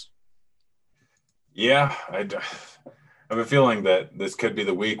Akers? Yeah, I have a feeling that this could be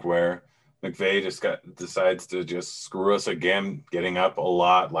the week where McVay decides to just screw us again, getting up a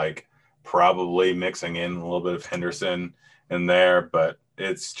lot, like probably mixing in a little bit of Henderson in there, but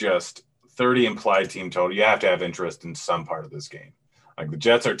it's just 30 implied team total. You have to have interest in some part of this game. Like, the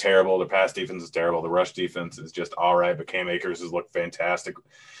Jets are terrible. Their pass defense is terrible. The rush defense is just all right, but Cam Akers has looked fantastic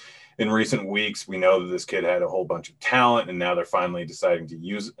in recent weeks. We know that this kid had a whole bunch of talent, and now they're finally deciding to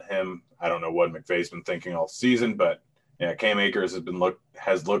use him. I don't know what McVay's been thinking all season, but yeah, Cam Akers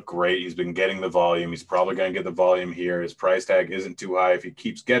has looked great. He's been getting the volume. He's probably going to get the volume here. His price tag isn't too high if he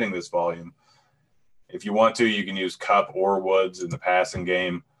keeps getting this volume. If you want to, you can use Kupp or Woods in the passing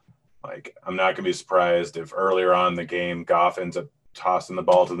game. Like, I'm not going to be surprised if earlier on in the game, Goff ends up tossing the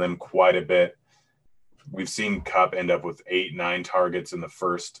ball to them quite a bit. We've seen Kupp end up with 8-9 targets in the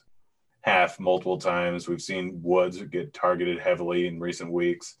first half multiple times. We've seen Woods get targeted heavily in recent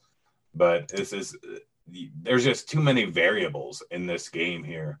weeks. But there's just too many variables in this game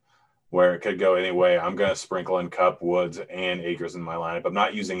here where it could go any way. I'm going to sprinkle in Kupp, Woods, and Akers in my lineup. I'm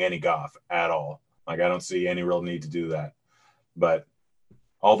not using any Goff at all. Like, I don't see any real need to do that. But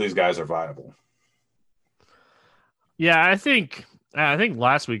all these guys are viable. Yeah, I think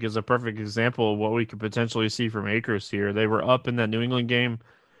last week is a perfect example of what we could potentially see from Akers here. They were up in that New England game,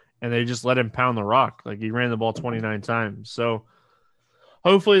 and they just let him pound the rock. Like, he ran the ball 29 times. So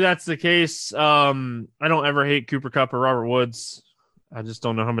hopefully that's the case. I don't ever hate Cooper Kupp or Robert Woods. I just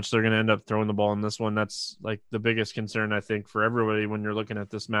don't know how much they're going to end up throwing the ball in this one. That's like the biggest concern, I think, for everybody when you're looking at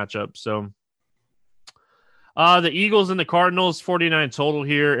this matchup. So the Eagles and the Cardinals, 49 total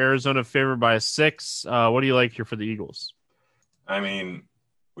here. Arizona favored by 6. What do you like here for the Eagles? I mean,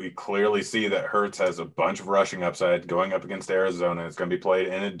 we clearly see that Hurts has a bunch of rushing upside going up against Arizona. It's going to be played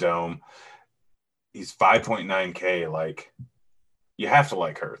in a dome. He's 5.9K. Like, you have to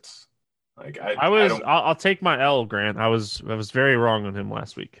like Hurts. Like I I'll don't. I'll take my L, Grant. I was very wrong on him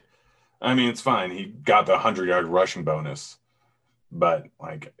last week. I mean, it's fine. He got the 100-yard rushing bonus, but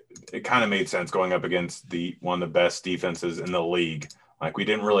like it kind of made sense going up against the one of the best defenses in the league. Like we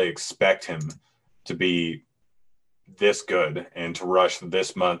didn't really expect him to be this good and to rush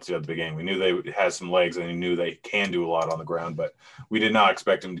this much at the beginning. We knew they had some legs and we knew they can do a lot on the ground, but we did not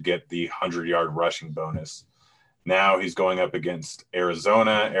expect him to get the 100-yard rushing bonus. Now he's going up against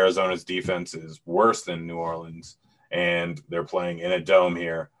Arizona. Arizona's defense is worse than New Orleans, and they're playing in a dome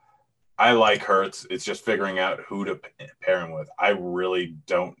here. I like Hurts. It's just figuring out who to pair him with. I really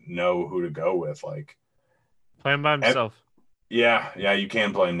don't know who to go with. Like, Play him by himself. yeah, you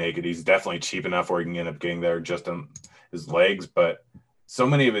can play him naked. He's definitely cheap enough where he can end up getting there just on his legs, but so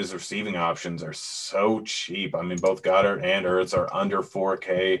many of his receiving options are so cheap. I mean, both Goddard and Ertz are under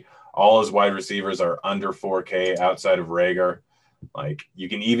 4K. All his wide receivers are under 4K outside of Rager. Like, you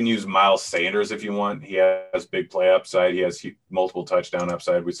can even use Miles Sanders if you want. He has big play upside. He has multiple touchdown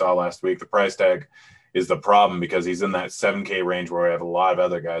upside. We saw last week. The price tag is the problem because he's in that 7K range where I have a lot of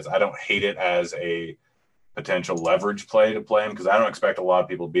other guys. I don't hate it as a potential leverage play to play him because I don't expect a lot of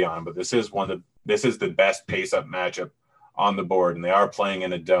people to be on him, but this is the best pace up matchup on the board, and they are playing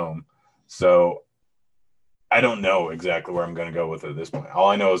in a dome. So I don't know exactly where I'm going to go with it at this point. All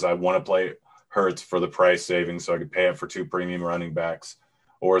I know is I want to play Hurts for the price savings so I could pay it for 2 premium running backs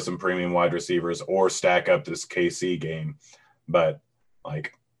or some premium wide receivers or stack up this KC game. But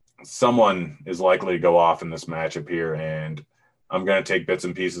like someone is likely to go off in this matchup here, and I'm going to take bits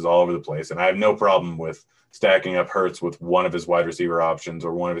and pieces all over the place. And I have no problem with stacking up Hurts with one of his wide receiver options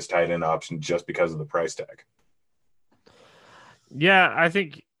or one of his tight end options just because of the price tag. Yeah, I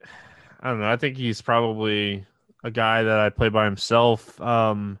don't know. I think he's probably a guy that I play by himself.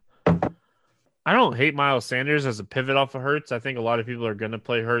 I don't hate Miles Sanders as a pivot off of Hurts. I think a lot of people are going to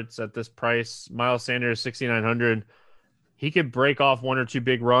play Hurts at this price. Miles Sanders, 6,900. He could break off 1 or 2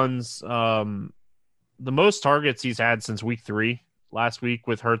 big runs. The most targets he's had since week 3 last week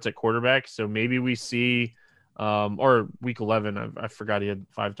with Hurts at quarterback. So maybe we see, or week 11. I forgot he had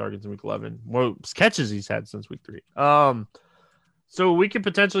 5 targets in week 11. Well, catches he's had since week 3. So we could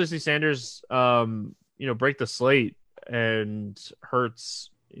potentially see Sanders, break the slate and Hurts,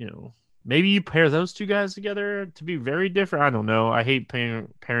 maybe you pair those 2 guys together to be very different. I don't know. I hate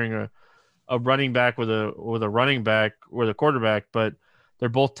pairing a running back with a running back or the quarterback, but they're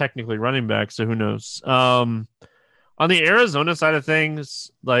both technically running backs, so who knows? On the Arizona side of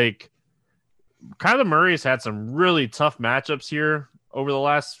things, like Kyler Murray's had some really tough matchups here over the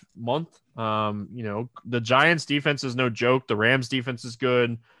last month. The Giants defense is no joke. The Rams defense is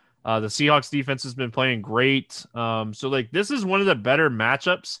good. The Seahawks defense has been playing great. So like this is one of the better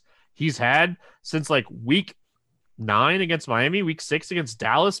matchups he's had since like week 9 against Miami, week 6 against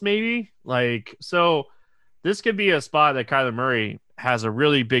Dallas, maybe. Like, so this could be a spot that Kyler Murray has a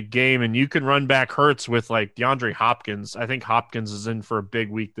really big game, and you can run back Hurts with like DeAndre Hopkins. I think Hopkins is in for a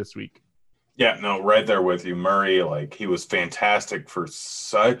big week this week. Yeah, no, right there with you. Murray, like he was fantastic for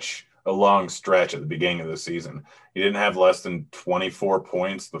such a long stretch at the beginning of the season. He didn't have less than 24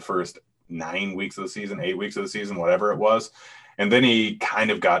 points the first 9 weeks of the season, 8 weeks of the season, whatever it was. And then he kind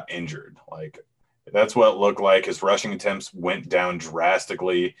of got injured. Like that's what it looked like. His rushing attempts went down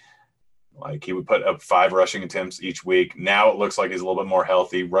drastically. Like he would put up 5 rushing attempts each week. Now it looks like he's a little bit more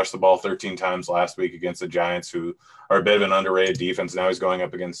healthy. Rushed the ball 13 times last week against the Giants, who are a bit of an underrated defense. Now he's going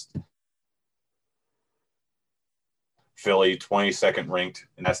up against Philly, 22nd ranked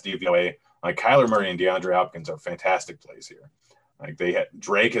in SDVOA. Like Kyler Murray and DeAndre Hopkins are fantastic plays here. Like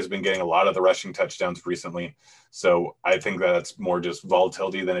Drake has been getting a lot of the rushing touchdowns recently. So I think that's more just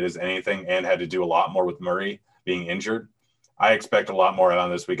volatility than it is anything, and had to do a lot more with Murray being injured. I expect a lot more out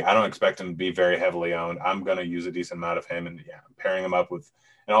of this week. I don't expect him to be very heavily owned. I'm going to use a decent amount of him, and pairing him up with,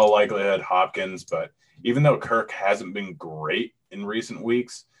 in all likelihood, Hopkins. But even though Kirk hasn't been great in recent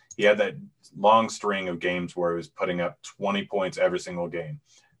weeks, he had that long string of games where he was putting up 20 points every single game.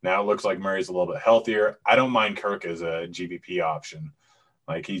 Now it looks like Murray's a little bit healthier. I don't mind Kirk as a GPP option.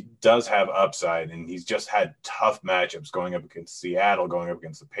 Like he does have upside, and he's just had tough matchups going up against Seattle, going up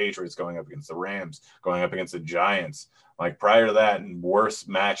against the Patriots, going up against the Rams, going up against the Giants. Like prior to that, in worse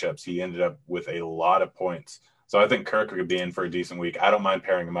matchups, he ended up with a lot of points. So I think Kirk could be in for a decent week. I don't mind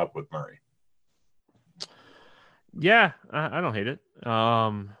pairing him up with Murray. Yeah, I don't hate it.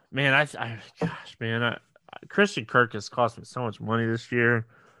 Christian Kirk has cost me so much money this year.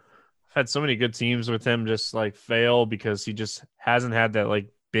 I've had so many good teams with him just like fail because he just hasn't had that like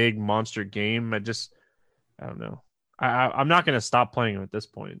big monster game. I don't know. I'm not going to stop playing him at this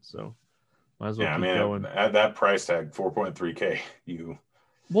point. So might as well keep going. At that price tag, 4.3K,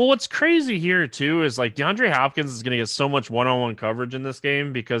 Well, what's crazy here too is like DeAndre Hopkins is going to get so much one-on-one coverage in this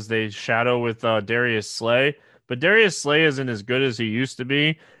game because they shadow with Darius Slay, but Darius Slay isn't as good as he used to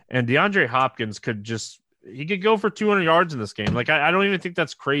be, and DeAndre Hopkins he could go for 200 yards in this game. Like I don't even think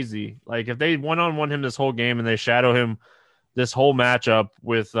that's crazy. Like if they one-on-one him this whole game and they shadow him this whole matchup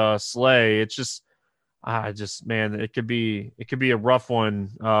with Slay, it's just man, it could be a rough one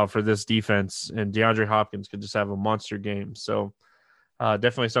for this defense, and DeAndre Hopkins could just have a monster game. So.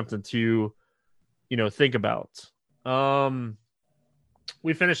 Definitely something to, think about.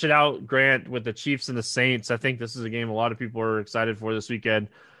 We finished it out, Grant, with the Chiefs and the Saints. I think this is a game a lot of people are excited for this weekend.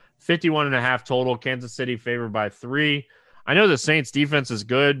 51.5 total. Kansas City favored by 3. I know the Saints defense is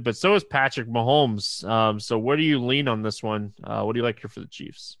good, but so is Patrick Mahomes. So where do you lean on this one? What do you like here for the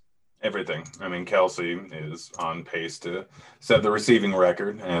Chiefs? Everything. I mean, Kelsey is on pace to set the receiving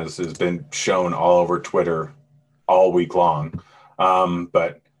record, as has been shown all over Twitter all week long.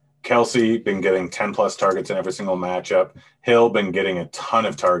 But Kelsey been getting 10 plus targets in every single matchup. Hill been getting a ton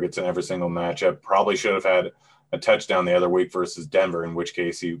of targets in every single matchup. Probably should have had a touchdown the other week versus Denver, in which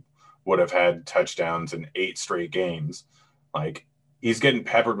case he would have had touchdowns in 8 straight games. Like, he's getting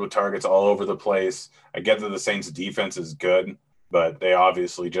peppered with targets all over the place. I get that the Saints defense is good, but they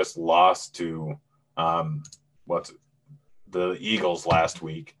obviously just lost to the Eagles last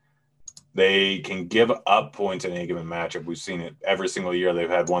week. They can give up points in any given matchup. We've seen it every single year. They've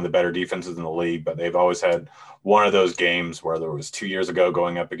had one of the better defenses in the league, but they've always had one of those games where there was 2 years ago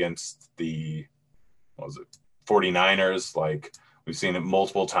going up against the 49ers. Like, we've seen it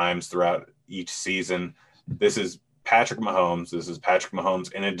multiple times throughout each season. This is Patrick Mahomes. This is Patrick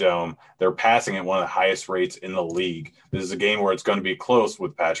Mahomes in a dome. They're passing at one of the highest rates in the league. This is a game where it's going to be close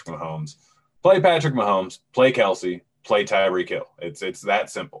with Patrick Mahomes. Play Patrick Mahomes, play Kelsey, play Tyreek Hill. It's that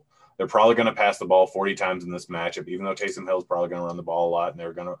simple. They're probably going to pass the ball 40 times in this matchup, even though Taysom Hill is probably going to run the ball a lot, and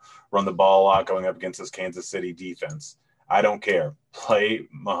they're going to run the ball a lot going up against this Kansas City defense. I don't care. Play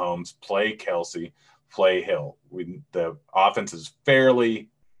Mahomes, play Kelsey, play Hill. The offense is fairly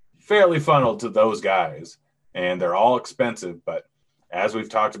funneled to those guys, and they're all expensive. But as we've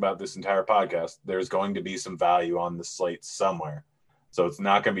talked about this entire podcast, there's going to be some value on the slate somewhere. So it's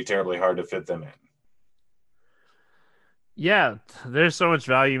not going to be terribly hard to fit them in. Yeah, there's so much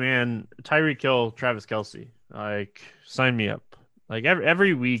value, man. Tyreek Hill, Travis Kelsey, like, sign me up. Like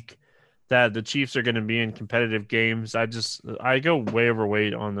every week that the Chiefs are going to be in competitive games, I go way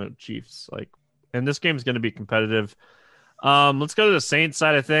overweight on the Chiefs. Like, and this game is going to be competitive. Let's go to the Saints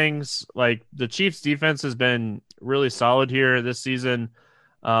side of things. Like, the Chiefs defense has been really solid here this season.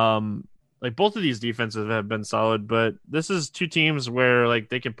 Like, both of these defenses have been solid, but this is two teams where, like,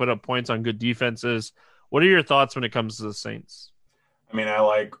 they can put up points on good defenses. What are your thoughts when it comes to the Saints? I mean, I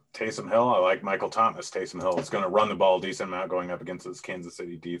like Taysom Hill. I like Michael Thomas. Taysom Hill is going to run the ball a decent amount going up against this Kansas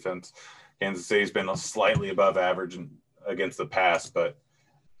City defense. Kansas City's been slightly above average against the pass, but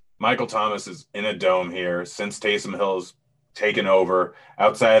Michael Thomas is in a dome here. Since Taysom Hill's taken over,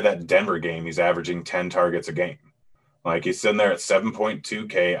 outside of that Denver game, he's averaging 10 targets a game. Like, he's sitting there at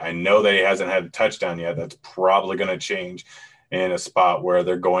 7.2K. I know that he hasn't had a touchdown yet. That's probably going to change in a spot where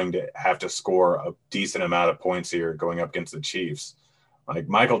they're going to have to score a decent amount of points here going up against the Chiefs. Like,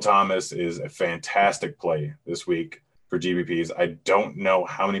 Michael Thomas is a fantastic play this week for GBPs. I don't know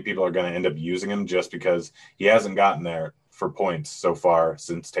how many people are going to end up using him just because he hasn't gotten there for points so far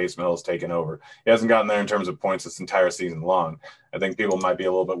since Taysom Hill has taken over. He hasn't gotten there in terms of points this entire season long. I think people might be a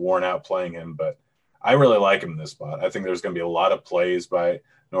little bit worn out playing him, but I really like him in this spot. I think there's going to be a lot of plays by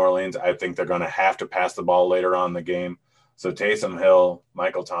New Orleans. I think they're going to have to pass the ball later on in the game. So Taysom Hill,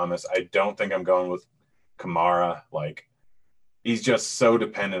 Michael Thomas. I don't think I'm going with Kamara. Like, he's just so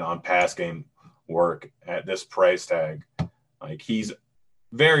dependent on pass game work at this price tag. Like, he's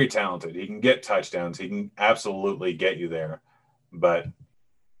very talented. He can get touchdowns. He can absolutely get you there. But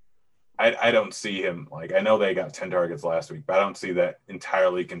I don't see him. Like, I know they got 10 targets last week, but I don't see that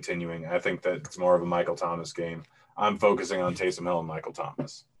entirely continuing. I think that it's more of a Michael Thomas game. I'm focusing on Taysom Hill and Michael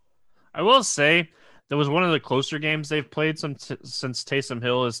Thomas. I will say that was one of the closer games they've played since Taysom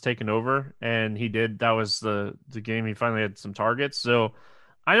Hill has taken over, and that was the game he finally had some targets. So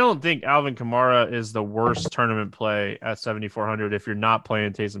I don't think Alvin Kamara is the worst tournament play at 7,400 if you're not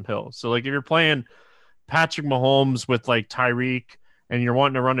playing Taysom Hill. So, like, if you're playing Patrick Mahomes with, like, Tyreek and you're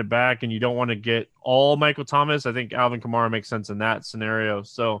wanting to run it back and you don't want to get all Michael Thomas, I think Alvin Kamara makes sense in that scenario.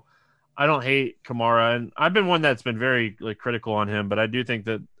 So I don't hate Kamara, and I've been one that's been very, like, critical on him, but I do think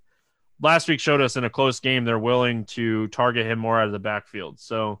that last week showed us in a close game they're willing to target him more out of the backfield.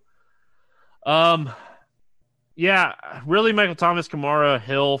 So, yeah, really Michael Thomas, Kamara,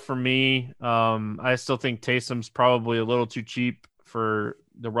 Hill for me. I still think Taysom's probably a little too cheap for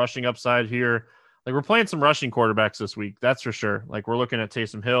the rushing upside here. Like we're playing some rushing quarterbacks this week. That's for sure. Like we're looking at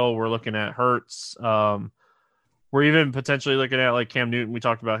Taysom Hill. We're looking at Hurts. We're even potentially looking at like Cam Newton. We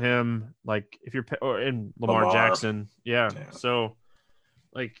talked about him. Like if you're in Lamar Jackson. Yeah. So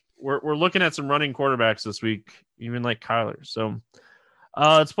like we're looking at some running quarterbacks this week, even like Kyler. So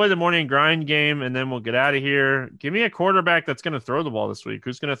let's play the morning grind game and then we'll get out of here. Give me a quarterback that's going to throw the ball this week.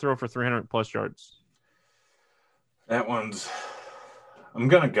 Who's going to throw for 300 plus yards? I'm going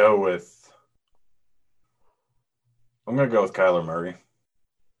to go with Kyler Murray.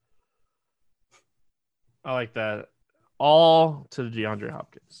 I like that. All to the DeAndre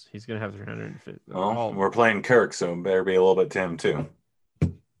Hopkins. He's going to have 350. Well, we're playing Kirk, so it better be a little bit to him too.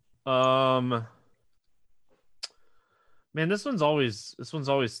 Man, this one's always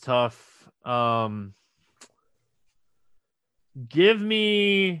tough. Give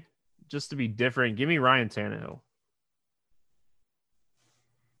me, just to be different, give me Ryan Tannehill.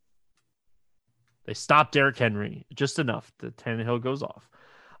 They stopped Derrick Henry just enough that Tannehill goes off.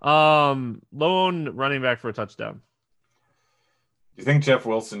 Low-owned running back for a touchdown. Do you think Jeff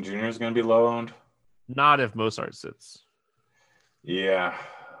Wilson Jr. is going to be low-owned? Not if Mozart sits. Yeah,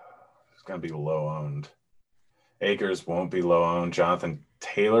 it's going to be low-owned. Akers won't be low-owned. Jonathan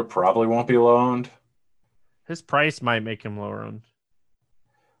Taylor probably won't be low-owned. His price might make him lower-owned.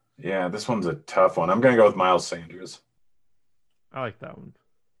 Yeah, this one's a tough one. I'm going to go with Miles Sanders. I like that one.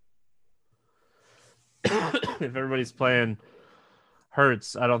 If everybody's playing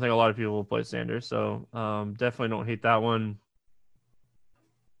Hurts, I don't think a lot of people will play Sanders, so definitely don't hate that one.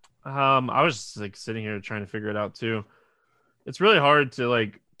 I was just like sitting here trying to figure it out too. It's really hard to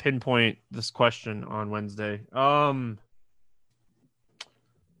like pinpoint this question on Wednesday.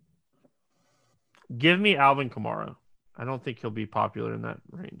 Give me Alvin Kamara. I don't think he'll be popular in that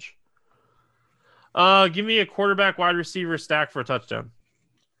range. Give me a quarterback wide receiver stack for a touchdown.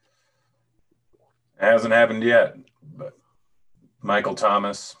 It hasn't happened yet, but Michael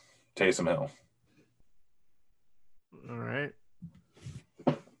Thomas, Taysom Hill. All right.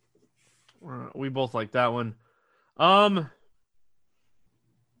 We both like that one.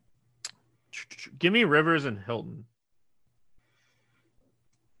 Give me Rivers and Hilton.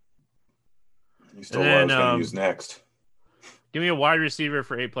 You still what I was going to use next. Give me a wide receiver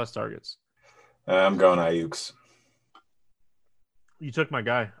for 8+ targets. I'm going Ayuk's. You took my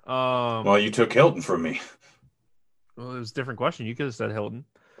guy. Well, you took Hilton from me. Well, it was a different question. You could have said Hilton.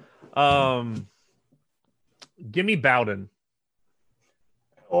 Give me Bowden.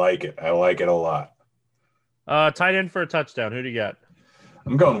 I like it. I like it a lot. Tight end for a touchdown. Who do you got?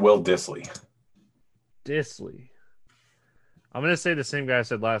 I'm going Will Dissly. Dissly. I'm going to say the same guy I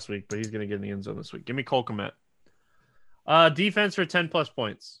said last week, but he's going to get in the end zone this week. Give me Cole Kmet. Defense for 10+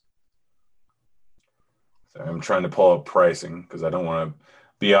 points. So I'm trying to pull up pricing because I don't want to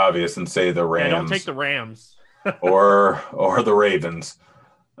be obvious and say the Rams. Yeah, don't take the Rams. or the Ravens.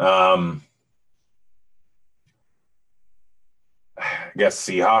 I guess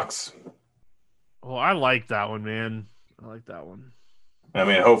Seahawks. Oh, I like that one, man. I like that one. I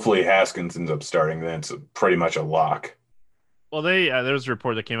mean, hopefully Haskins ends up starting. Then it's pretty much a lock. Well, there was a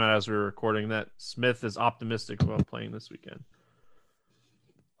report that came out as we were recording that Smith is optimistic about playing this weekend.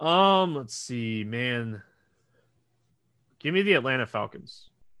 Let's see, man. Give me the Atlanta Falcons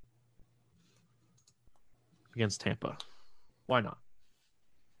against Tampa. Why not?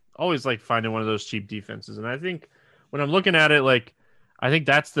 Always like finding one of those cheap defenses, and I think when I'm looking at it, like I think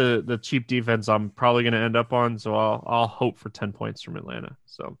that's the cheap defense I'm probably going to end up on. So I'll hope for 10 points from Atlanta.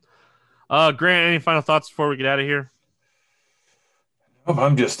 So, Grant, any final thoughts before we get out of here?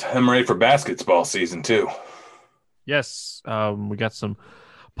 I'm ready for basketball season too. Yes, we got some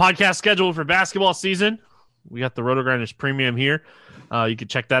podcast scheduled for basketball season. We got the Roto-Grinders Premium here. You can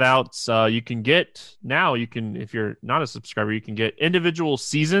check that out. If you're not a subscriber, you can get individual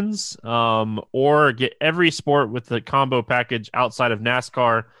seasons or get every sport with the combo package outside of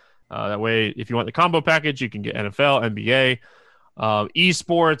NASCAR. That way, if you want the combo package, you can get NFL, NBA,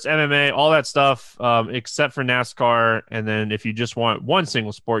 esports, MMA, all that stuff except for NASCAR. And then if you just want one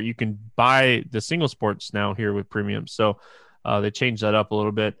single sport, you can buy the single sports now here with Premium. So they changed that up a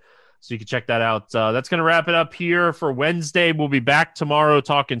little bit. So you can check that out. That's going to wrap it up here for Wednesday. We'll be back tomorrow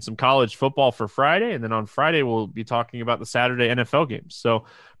talking some college football for Friday. And then on Friday, we'll be talking about the Saturday NFL games. So,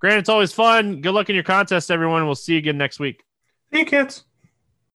 Grant, it's always fun. Good luck in your contest, everyone. We'll see you again next week. See you, kids.